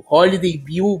banco Holiday,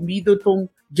 Bill, Middleton,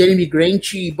 Jeremy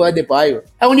Grant e Bam Adebayo.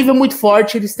 É um nível muito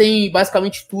forte, eles têm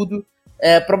basicamente tudo.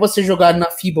 Para você jogar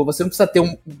na FIBA, você não precisa ter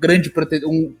um grande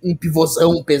um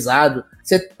pivôzão pesado.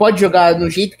 Você pode jogar no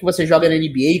jeito que você joga na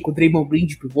NBA, com o Draymond Green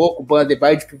de pivô, com o Bam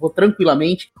Adebayo de pivô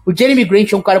tranquilamente. O Jeremy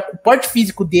Grant é um cara com o porte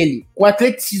físico dele, com o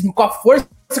atleticismo, com a força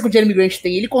que o Jeremy Grant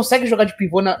tem. Ele consegue jogar de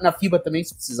pivô na FIBA também,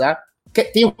 se precisar.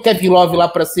 Tem o Kevin Love lá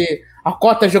para ser a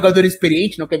cota jogador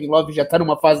experiente, né? O Kevin Love já tá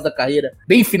numa fase da carreira,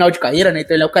 bem final de carreira, né?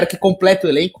 Então ele é o cara que completa o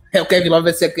elenco. O Kevin Love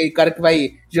vai ser aquele cara que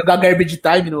vai jogar garbage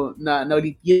time na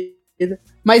Olimpíada.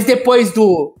 Mas depois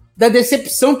da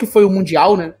decepção que foi o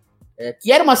Mundial, né?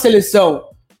 Que era uma seleção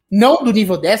não do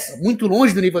nível dessa, muito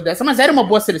longe do nível dessa, mas era uma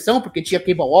boa seleção, porque tinha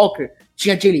Kemba Walker,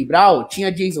 tinha Jaylen Brown,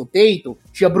 tinha Jason Tatum,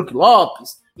 tinha Brook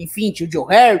Lopes, enfim, tinha o Joe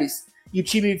Harris, e o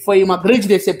time foi uma grande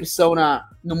decepção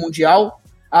no Mundial.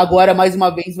 Agora, mais uma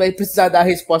vez, vai precisar dar a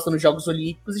resposta nos Jogos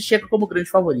Olímpicos e chega como grande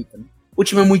favorita, né? O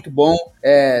time é muito bom,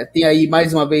 tem aí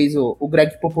mais uma vez o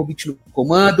Greg Popovich no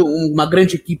comando, uma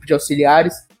grande equipe de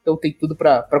auxiliares, então tem tudo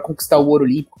para conquistar o ouro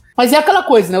olímpico. Mas é aquela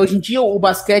coisa, né? Hoje em dia o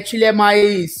basquete ele é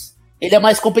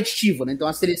mais competitivo, né? Então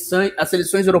as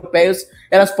seleções europeias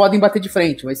elas podem bater de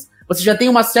frente, mas você já tem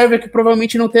uma Sérvia que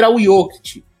provavelmente não terá o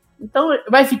Jokic. Então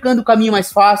vai ficando o caminho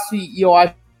mais fácil e eu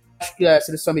acho que a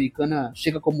seleção americana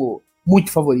chega como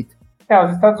muito favorita.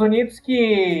 Os Estados Unidos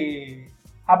que,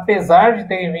 apesar de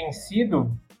terem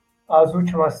vencido as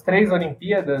últimas 3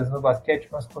 Olimpíadas no basquete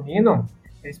masculino,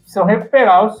 eles precisam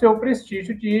recuperar o seu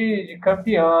prestígio de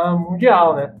campeão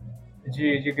mundial, né?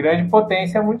 De grande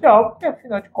potência mundial, porque,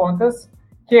 afinal de contas,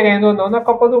 querendo ou não, na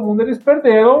Copa do Mundo eles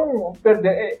perderam.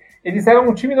 Eles eram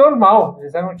um time normal,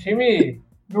 eles eram um time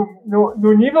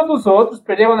no nível dos outros,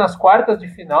 perderam nas quartas de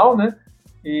final, né?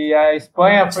 E a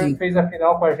Espanha fez a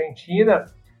final com a Argentina.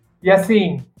 E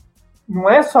assim, não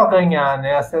é só ganhar,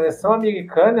 né? A seleção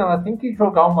americana ela tem que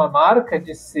jogar uma marca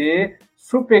de ser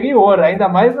superior, ainda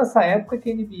mais nessa época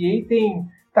que a NBA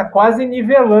está quase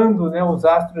nivelando, né, os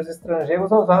astros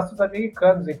estrangeiros aos astros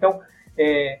americanos. Então,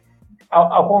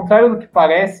 ao contrário do que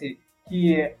parece,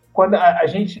 que quando a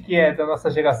gente que é da nossa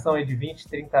geração de 20,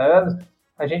 30 anos,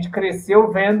 a gente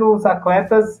cresceu vendo os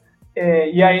atletas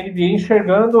e a NBA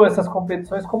enxergando essas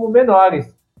competições como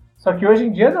menores. Só que hoje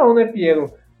em dia não, né,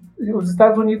 Piero? Os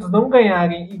Estados Unidos não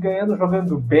ganharem e ganhando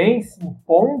jogando bem, se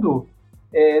impondo,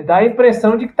 dá a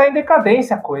impressão de que está em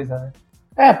decadência a coisa, né?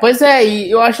 Pois é, e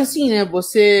eu acho assim, né,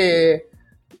 os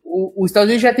Estados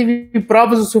Unidos já teve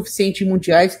provas o suficiente em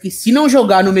mundiais que se não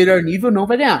jogar no melhor nível, não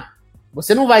vai ganhar.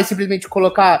 Você não vai simplesmente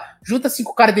junta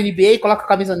 5 caras da NBA, coloca a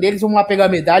camisa deles, vamos lá pegar a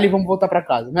medalha e vamos voltar para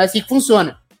casa. Não é assim que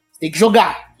funciona. Você tem que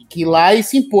jogar, tem que ir lá e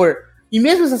se impor. E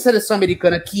mesmo essa seleção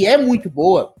americana, que é muito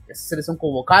boa, essa seleção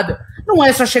convocada, não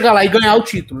é só chegar lá e ganhar o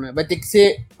título, né? Vai ter que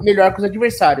ser melhor que os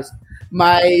adversários.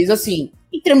 Mas, assim,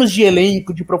 em termos de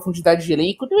elenco, de profundidade de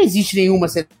elenco, não existe nenhuma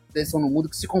seleção no mundo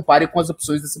que se compare com as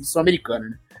opções da seleção americana,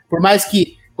 né? Por mais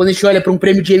que, quando a gente olha para um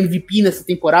prêmio de MVP nessa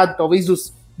temporada, talvez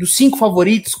dos 5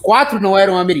 favoritos, 4 não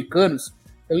eram americanos.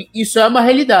 Então, isso é uma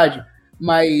realidade.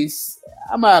 Mas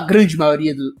a grande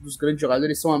maioria dos grandes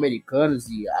jogadores são americanos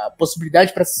e a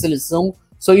possibilidade para essa seleção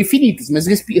são infinitas. Mas,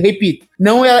 repito,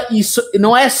 não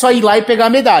é só ir lá e pegar a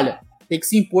medalha. Tem que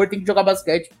se impor, tem que jogar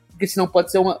basquete, porque senão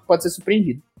pode ser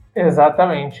surpreendido.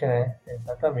 Exatamente, né?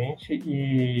 Exatamente.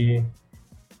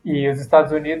 E os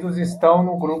Estados Unidos estão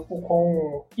no grupo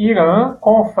com Irã,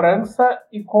 com França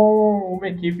e com uma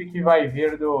equipe que vai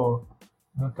vir do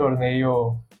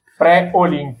torneio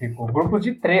pré-olímpico. Grupos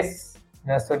de 3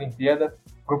 nessa Olimpíada.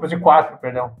 Grupos de 4,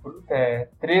 perdão.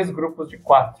 3 grupos de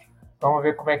 4. Vamos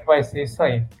ver como é que vai ser isso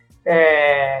aí.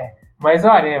 Mas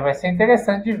olha, vai ser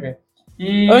interessante de ver.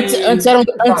 Antes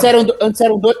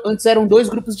eram 2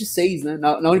 grupos de 6, né?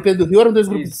 Na Olimpíada do Rio eram 2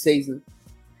 grupos de 6, né?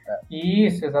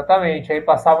 Isso, exatamente. Aí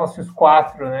passavam-se os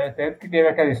 4, né? Tanto que teve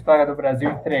aquela história do Brasil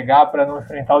entregar para não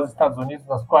enfrentar os Estados Unidos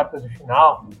nas quartas de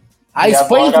final. A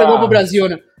Espanha entregou para o Brasil,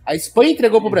 né? A Espanha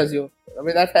entregou para o Brasil. Na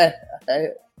verdade,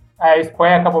 A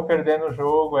Espanha acabou perdendo o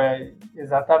jogo,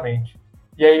 exatamente.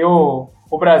 E aí o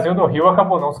Brasil no Rio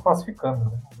acabou não se classificando,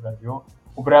 né?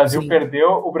 O Brasil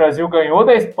perdeu, o Brasil ganhou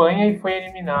da Espanha e foi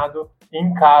eliminado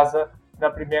em casa na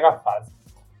primeira fase.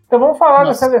 Então vamos falar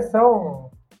da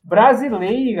seleção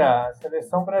brasileira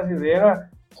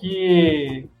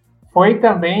que foi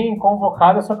também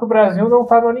convocada, só que o Brasil não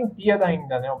está na Olimpíada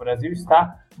ainda, né? O Brasil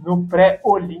está no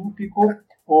pré-olímpico.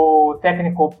 O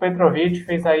técnico Petrovic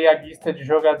fez aí a lista de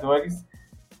jogadores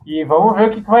e vamos ver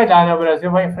o que vai dar, né? O Brasil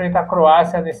vai enfrentar a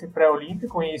Croácia nesse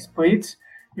pré-olímpico em Split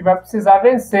e vai precisar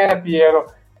vencer, né, Piero?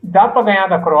 Dá para ganhar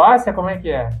da Croácia? Como é que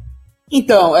é?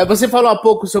 Então, você falou há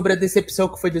pouco sobre a decepção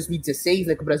que foi 2016,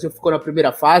 né, que o Brasil ficou na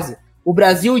primeira fase. O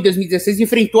Brasil, em 2016,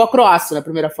 enfrentou a Croácia na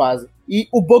primeira fase. E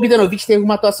o Bogdanovic teve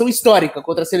uma atuação histórica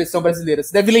contra a seleção brasileira.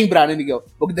 Você deve lembrar, né, Miguel?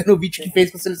 Bogdanovic que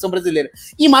fez com a seleção brasileira.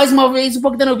 E, mais uma vez, o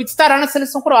Bogdanovic estará na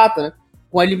seleção croata, né?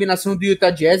 Com a eliminação do Utah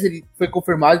Jazz, ele foi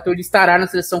confirmado, então ele estará na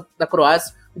seleção da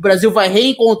Croácia. O Brasil vai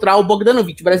reencontrar o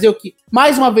Bogdanovic. O Brasil que,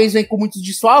 mais uma vez, vem com muitos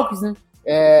desfalques, né?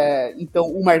 Então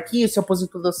o Marquinhos se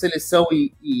aposentou da seleção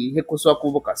e recusou a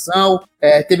convocação.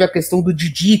 Teve a questão do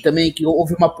Didi também, que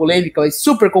houve uma polêmica, mas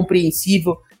super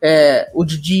compreensível. O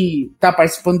Didi tá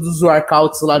participando dos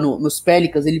workouts lá nos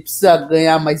Pelicans, ele precisa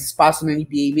ganhar mais espaço na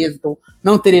NBA mesmo, então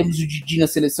não teremos o Didi na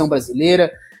seleção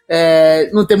brasileira.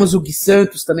 Não temos o Gui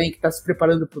Santos também, que está se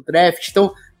preparando para o draft.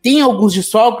 Então tem alguns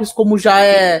desfalques, como já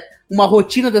é uma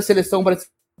rotina da seleção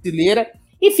brasileira.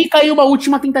 E fica aí uma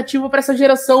última tentativa para essa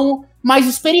geração mais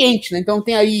experiente, né? Então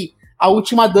tem aí a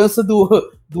última dança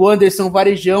do Anderson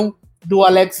Varejão, do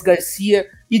Alex Garcia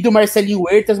e do Marcelinho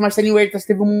Huertas. Marcelinho Huertas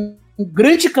teve um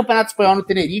grande campeonato espanhol no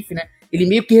Tenerife, né? Ele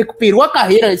meio que recuperou a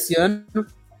carreira esse ano.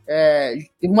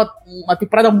 Teve uma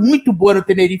temporada muito boa no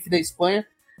Tenerife da Espanha.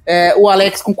 O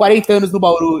Alex com 40 anos no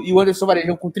Bauru e o Anderson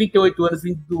Varejão com 38 anos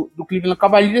vindo do Cleveland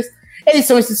Cavaliers. Eles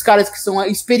são esses caras que são a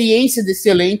experiência desse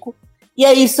elenco. E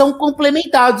aí são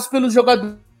complementados pelos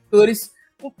jogadores,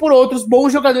 por outros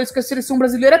bons jogadores que a seleção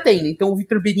brasileira tem, né? Então o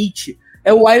Victor Benite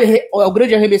é o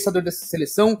grande arremessador dessa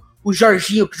seleção. O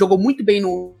Jorginho, que jogou muito bem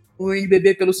no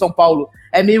NBB pelo São Paulo,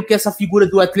 é meio que essa figura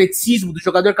do atleticismo, do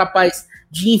jogador capaz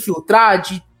de infiltrar,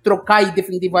 de trocar e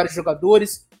defender vários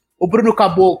jogadores. O Bruno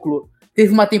Caboclo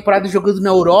teve uma temporada jogando na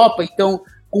Europa, então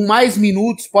com mais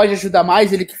minutos pode ajudar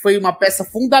mais. Ele que foi uma peça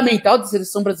fundamental da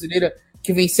seleção brasileira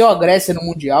que venceu a Grécia no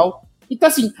Mundial. Então,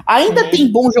 assim, ainda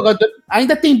tem bons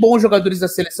jogadores da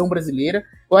seleção brasileira.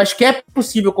 Eu acho que é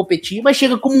possível competir, mas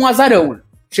chega como um azarão.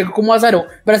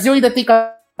 O Brasil ainda tem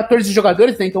 14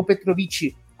 jogadores, né? Então o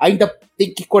Petrovic ainda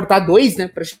tem que cortar 2, né?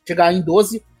 Para chegar em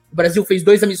 12. O Brasil fez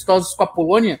 2 amistosos com a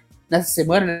Polônia nessa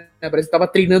semana, né? O Brasil estava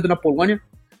treinando na Polônia.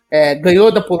 Ganhou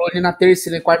da Polônia na terça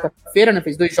e na quarta-feira, né?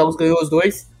 Fez 2 jogos, ganhou os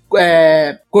 2.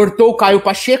 Cortou o Caio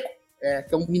Pacheco,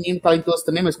 que é um menino talentoso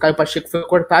também, mas o Caio Pacheco foi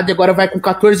cortado e agora vai com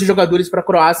 14 jogadores para a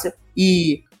Croácia.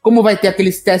 E como vai ter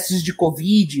aqueles testes de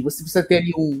Covid, você precisa ter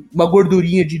ali uma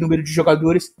gordurinha de número de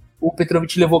jogadores. O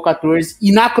Petrovic levou 14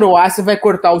 e na Croácia vai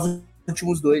cortar os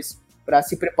últimos 2 para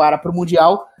se preparar para o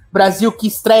Mundial. Brasil que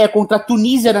estreia contra a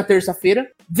Tunísia na terça-feira,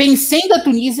 vencendo a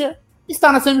Tunísia,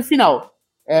 está na semifinal.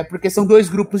 Porque são 2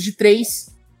 grupos de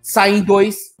 3, saem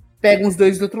 2, pegam os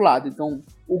 2 do outro lado. Então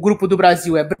o grupo do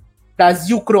Brasil é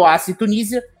Brasil, Croácia e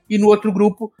Tunísia, e no outro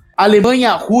grupo,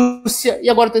 Alemanha, Rússia, e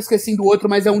agora estou esquecendo o outro,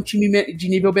 mas é um time de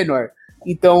nível menor.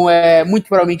 Então, muito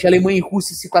provavelmente, Alemanha e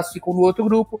Rússia se classificam no outro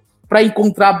grupo para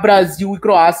encontrar Brasil e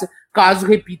Croácia, caso,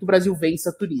 repito, o Brasil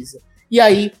vença a Tunísia. E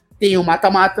aí, tem o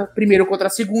mata-mata, primeiro contra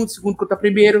segundo contra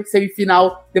primeiro,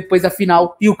 semifinal, depois da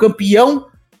final, e o campeão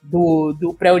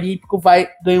do pré-olímpico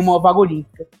ganha uma vaga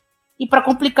olímpica. E para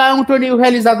complicar, é um torneio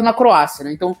realizado na Croácia,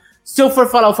 né? Então, se eu for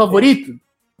falar o favorito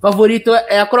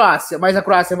é a Croácia, mas a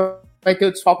Croácia vai ter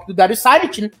o desfalque do Dario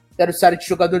Saric, né? Dario Saric,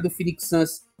 jogador do Phoenix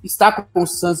Suns, está com o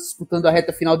Suns disputando a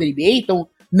reta final da NBA, então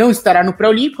não estará no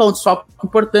pré-olímpico, é um desfalque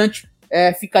importante.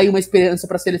 Fica aí uma esperança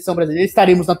para a seleção brasileira.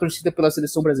 Estaremos na torcida pela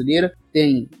seleção brasileira.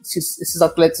 Esses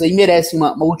atletas aí merecem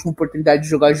uma última oportunidade de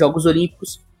jogar Jogos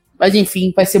Olímpicos, mas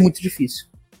enfim, vai ser muito difícil.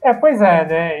 Pois é,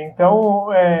 né? Então,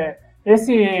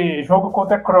 esse jogo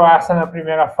contra a Croácia na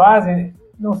primeira fase,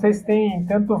 não sei se tem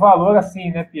tanto valor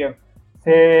assim, né, Piero?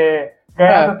 Você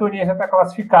ganhar da Tunísia está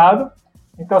classificado,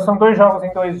 então são 2 jogos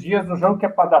em 2 dias. O jogo que é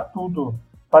para dar tudo,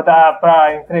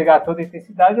 para entregar toda a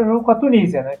intensidade, é o jogo com a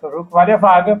Tunísia, né? Que é o jogo que vale a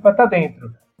vaga para estar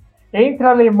dentro. Entre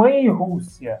Alemanha e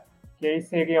Rússia, que aí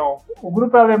seriam... O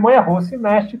grupo é Alemanha, Rússia e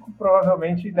México,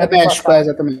 provavelmente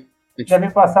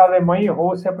devem passar Alemanha e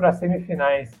Rússia para as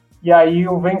semifinais. E aí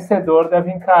o vencedor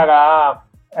deve encarar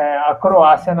a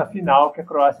Croácia na final, que a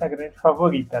Croácia é a grande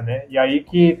favorita, né? E aí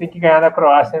que tem que ganhar da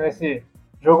Croácia nesse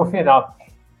jogo final.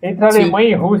 Entre Alemanha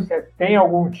e Rússia, tem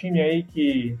algum time aí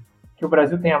que o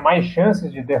Brasil tenha mais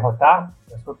chances de derrotar,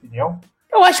 na sua opinião?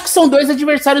 Eu acho que são 2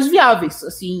 adversários viáveis,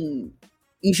 assim,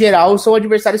 em geral, são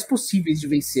adversários possíveis de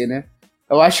vencer, né?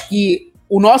 Eu acho que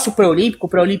o nosso pré-olímpico, o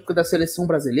pré-olímpico da seleção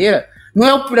brasileira, não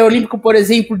é o pré-olímpico, por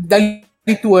exemplo, da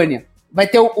Lituânia, vai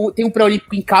ter tem um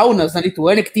pré-olímpico em Kaunas, na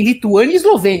Lituânia, que tem Lituânia e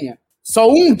Eslovênia. Só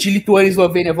um de Lituânia e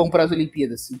Eslovênia vão para as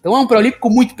Olimpíadas. Então é um pré-olímpico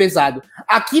muito pesado.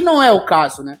 Aqui não é o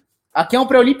caso, né? Aqui é um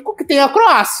pré-olímpico que tem a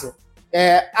Croácia.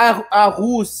 A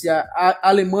Rússia, a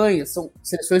Alemanha, são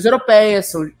seleções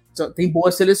europeias, tem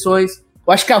boas seleções.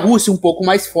 Eu acho que a Rússia é um pouco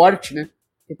mais forte, né?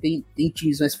 Tem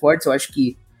times mais fortes. Eu acho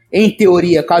que, em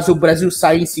teoria, caso o Brasil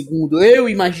saia em segundo, eu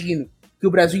imagino que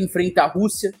o Brasil enfrenta a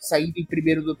Rússia, saindo em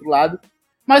primeiro do outro lado.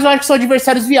 Mas eu acho que são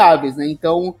adversários viáveis, né?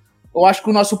 Então, eu acho que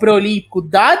o nosso pré-olímpico,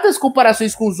 dadas as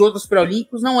comparações com os outros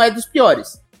pré-olímpicos, não é dos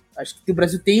piores. Acho que o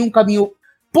Brasil tem um caminho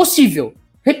possível.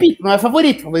 Repito, não é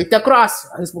favorito. O favorito é a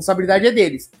Croácia. A responsabilidade é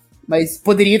deles. Mas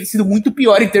poderia ter sido muito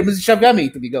pior em termos de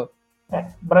chaveamento, Miguel.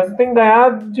 O Brasil tem que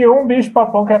ganhar de um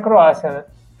bicho-papão, que é a Croácia, né?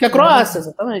 Que é a Croácia,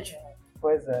 exatamente.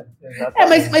 Pois é,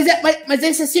 exatamente. Mas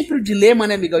esse é sempre o dilema,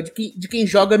 né, Miguel, de quem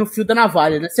joga no fio da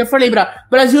navalha, né? Se você for lembrar,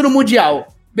 Brasil no Mundial,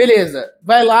 beleza,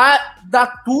 vai lá, dá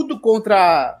tudo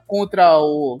contra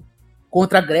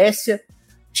a Grécia,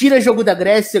 tira jogo da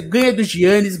Grécia, ganha do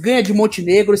Giannis, ganha de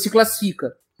Montenegro, se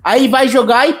classifica. Aí vai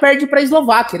jogar e perde pra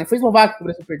Eslováquia, né? Foi Eslováquia que o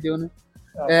Brasil perdeu, né?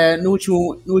 No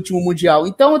último Mundial.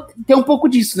 Então tem um pouco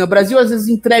disso, né? O Brasil às vezes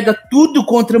entrega tudo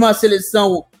contra uma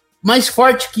seleção mais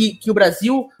forte que o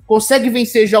Brasil, consegue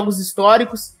vencer jogos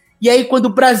históricos, e aí quando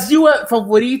o Brasil é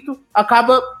favorito,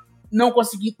 acaba não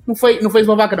conseguindo. Não foi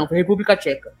Eslováquia, não, foi República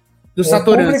Tcheca. Do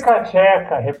Satoransky.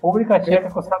 República Tcheca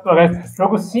com o Satoransky.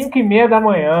 Jogo 5h30 da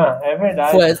manhã, é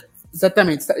verdade. Foi,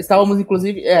 exatamente. Estávamos,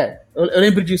 inclusive. Eu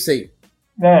lembro disso aí.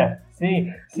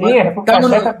 Sim, a República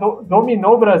Tcheca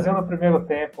dominou o Brasil no primeiro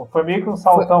tempo. Foi meio que um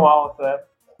saltão alto, né?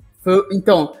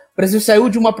 Então, o Brasil saiu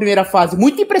de uma primeira fase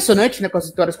muito impressionante, né, com as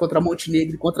vitórias contra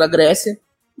Montenegro e contra a Grécia,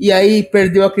 e aí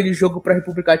perdeu aquele jogo para a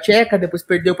República Tcheca, depois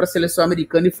perdeu para a seleção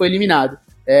americana e foi eliminado.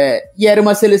 E era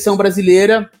uma seleção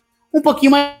brasileira um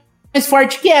pouquinho mais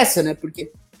forte que essa, né,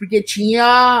 porque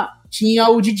tinha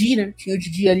o Didi, né, tinha o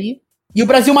Didi ali, e o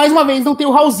Brasil mais uma vez não tem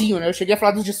o Raulzinho, né, eu cheguei a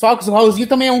falar dos desfalques, o Raulzinho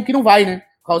também é um que não vai, né,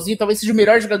 o Raulzinho talvez seja o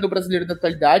melhor jogador brasileiro da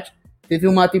atualidade, teve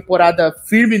uma temporada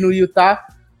firme no Utah,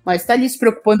 mas tá ali se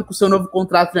preocupando com o seu novo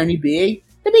contrato na NBA.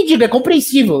 Também digo, é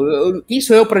compreensível. Quem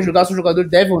sou eu para julgar se o jogador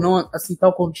deve ou não aceitar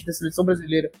o convite da seleção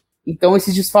brasileira? Então,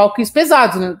 esses desfalques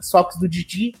pesados, né? Desfalques do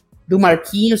Didi, do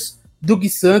Marquinhos, do Gui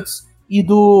Santos e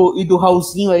do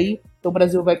Raulzinho aí. Então, o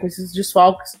Brasil vai com esses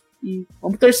desfalques e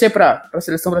vamos torcer para a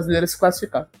seleção brasileira se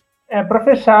classificar. Para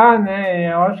fechar,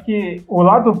 né? Eu acho que o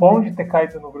lado bom de ter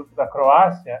caído no grupo da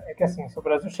Croácia é que, assim, se o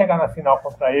Brasil chegar na final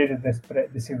contra eles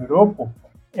desse grupo,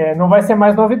 não vai ser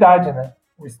mais novidade, né?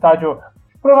 O estádio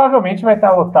provavelmente vai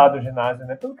estar lotado, o ginásio,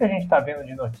 né? Tudo que a gente está vendo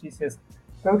de notícias,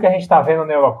 tudo que a gente está vendo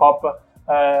na Eurocopa,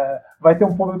 vai ter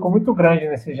um público muito grande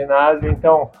nesse ginásio.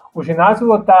 Então, o ginásio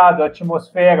lotado, a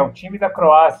atmosfera, o time da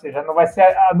Croácia já não vai ser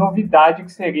a novidade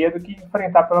que seria do que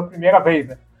enfrentar pela primeira vez,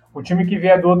 né? O time que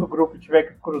vier do outro grupo e tiver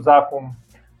que cruzar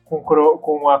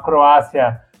com a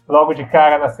Croácia logo de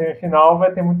cara na semifinal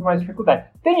vai ter muito mais dificuldade.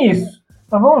 Tem isso.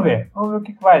 Mas vamos ver o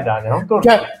que vai dar, né? Vamos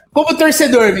torcer. Como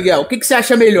torcedor, Miguel, o que você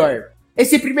acha melhor?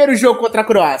 Esse primeiro jogo contra a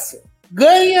Croácia,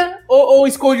 ganha ou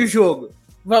esconde o jogo?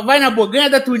 Vai na boa, ganha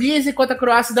da Tunísia enquanto a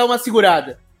Croácia dá uma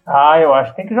segurada. Eu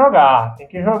acho que tem que jogar. Tem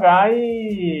que jogar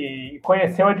e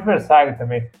conhecer o adversário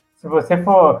também. Se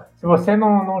você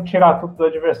não tirar tudo do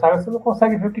adversário, você não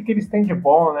consegue ver o que eles têm de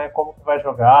bom, né? Como que vai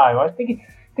jogar. Eu acho que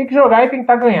tem que jogar e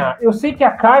tentar ganhar. Eu sei que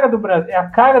a cara do Brasil, é a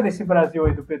cara desse Brasil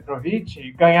aí do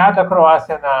Petrovic, ganhar da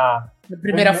Croácia na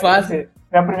primeira fase.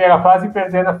 Na primeira fase e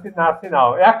perder na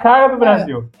final. É a cara do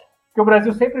Brasil. Porque o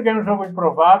Brasil sempre ganha um jogo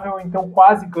improvável, então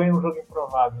quase ganha um jogo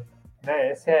improvável.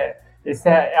 Né? Essa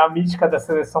é a mística da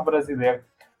seleção brasileira.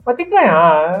 Mas tem que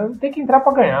ganhar, tem que entrar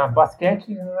para ganhar.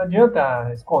 Basquete não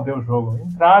adianta esconder o jogo.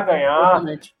 Entrar, ganhar,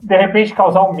 exatamente. De repente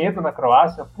causar um medo na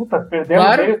Croácia. Puta,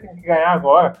 perdemos eles, tem que ganhar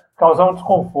agora. Causar um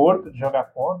desconforto de jogar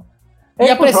contra. E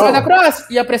a pressão é da Croácia.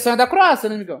 E a pressão é da Croácia,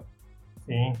 né, Miguel?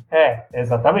 Sim,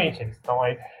 exatamente. Eles estão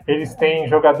aí. Eles têm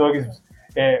jogadores.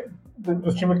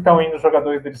 Dos times que estão indo, os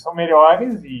jogadores deles são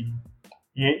melhores e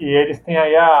eles têm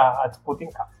aí a disputa em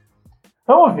casa.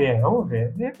 Vamos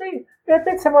ver. De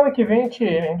repente, semana que vem a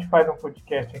gente faz um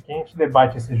podcast aqui, a gente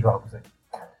debate esses jogos aí.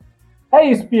 É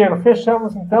isso, Piero.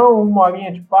 Fechamos então 1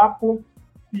 horinha de papo.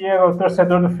 Piero,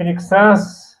 torcedor do Phoenix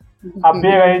Suns, à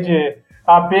beira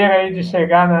aí de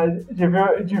chegar,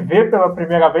 de ver pela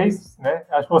primeira vez, né?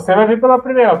 Acho que você vai ver pela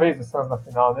primeira vez o Suns na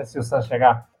final, né? Se o Suns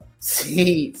chegar.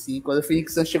 Sim. Quando o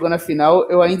Phoenix Suns chegou na final,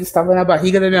 eu ainda estava na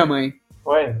barriga da minha mãe.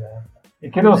 Pois é. E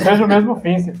que não seja o mesmo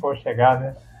fim se for chegar,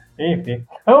 né? Enfim,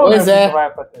 vamos ver o que vai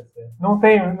acontecer. Não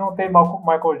tem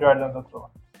Michael Jordan do outro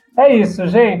lado. É isso,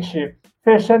 gente.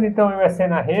 Fechando então o USA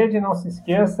na rede, não se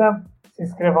esqueça, Se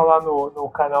inscreva lá no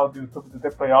canal do YouTube do The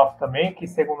Playoff também, que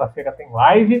segunda-feira tem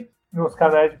live nos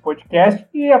canais de podcast.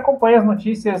 E acompanhe as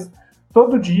notícias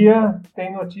todo dia.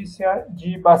 Tem notícia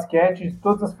de basquete, de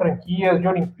todas as franquias, de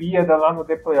Olimpíada, lá no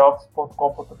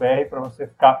theplayoffs.com.br, para você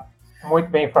ficar muito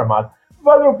bem informado.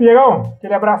 Valeu, Pierão.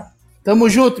 Aquele abraço. Tamo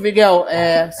junto, Miguel.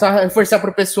 Só reforçar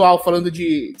para o pessoal, falando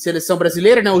de seleção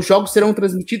brasileira, né? Os jogos serão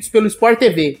transmitidos pelo Sport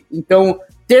TV. Então,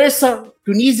 terça,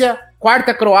 Tunísia,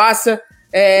 quarta, Croácia.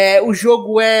 O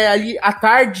jogo é ali à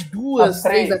tarde,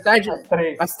 três da tarde.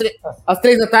 Às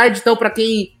 3 da tarde. Então, para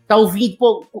quem tá ouvindo,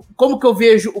 como que eu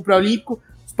vejo o Pré-Olímpico?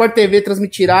 Sport TV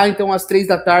transmitirá, então, às 3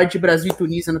 da tarde, Brasil e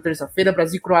Tunísia na terça-feira,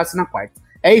 Brasil e Croácia na quarta.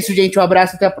 É isso, gente. Um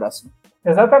abraço e até a próxima.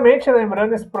 Exatamente,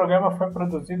 lembrando, esse programa foi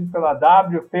produzido pela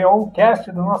WP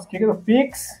Oncast do nosso querido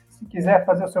Pix. Se quiser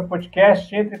fazer o seu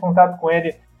podcast, entre em contato com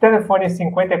ele. Telefone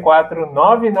 54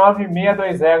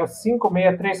 99620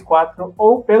 5634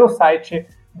 ou pelo site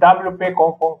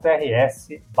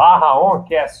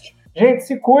wp.com.rs/oncast. Gente,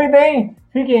 se cuidem,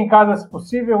 fiquem em casa se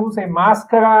possível, usem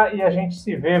máscara e a gente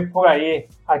se vê por aí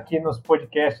aqui nos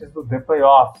podcasts do The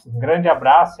Playoffs. Um grande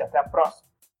abraço e até a próxima.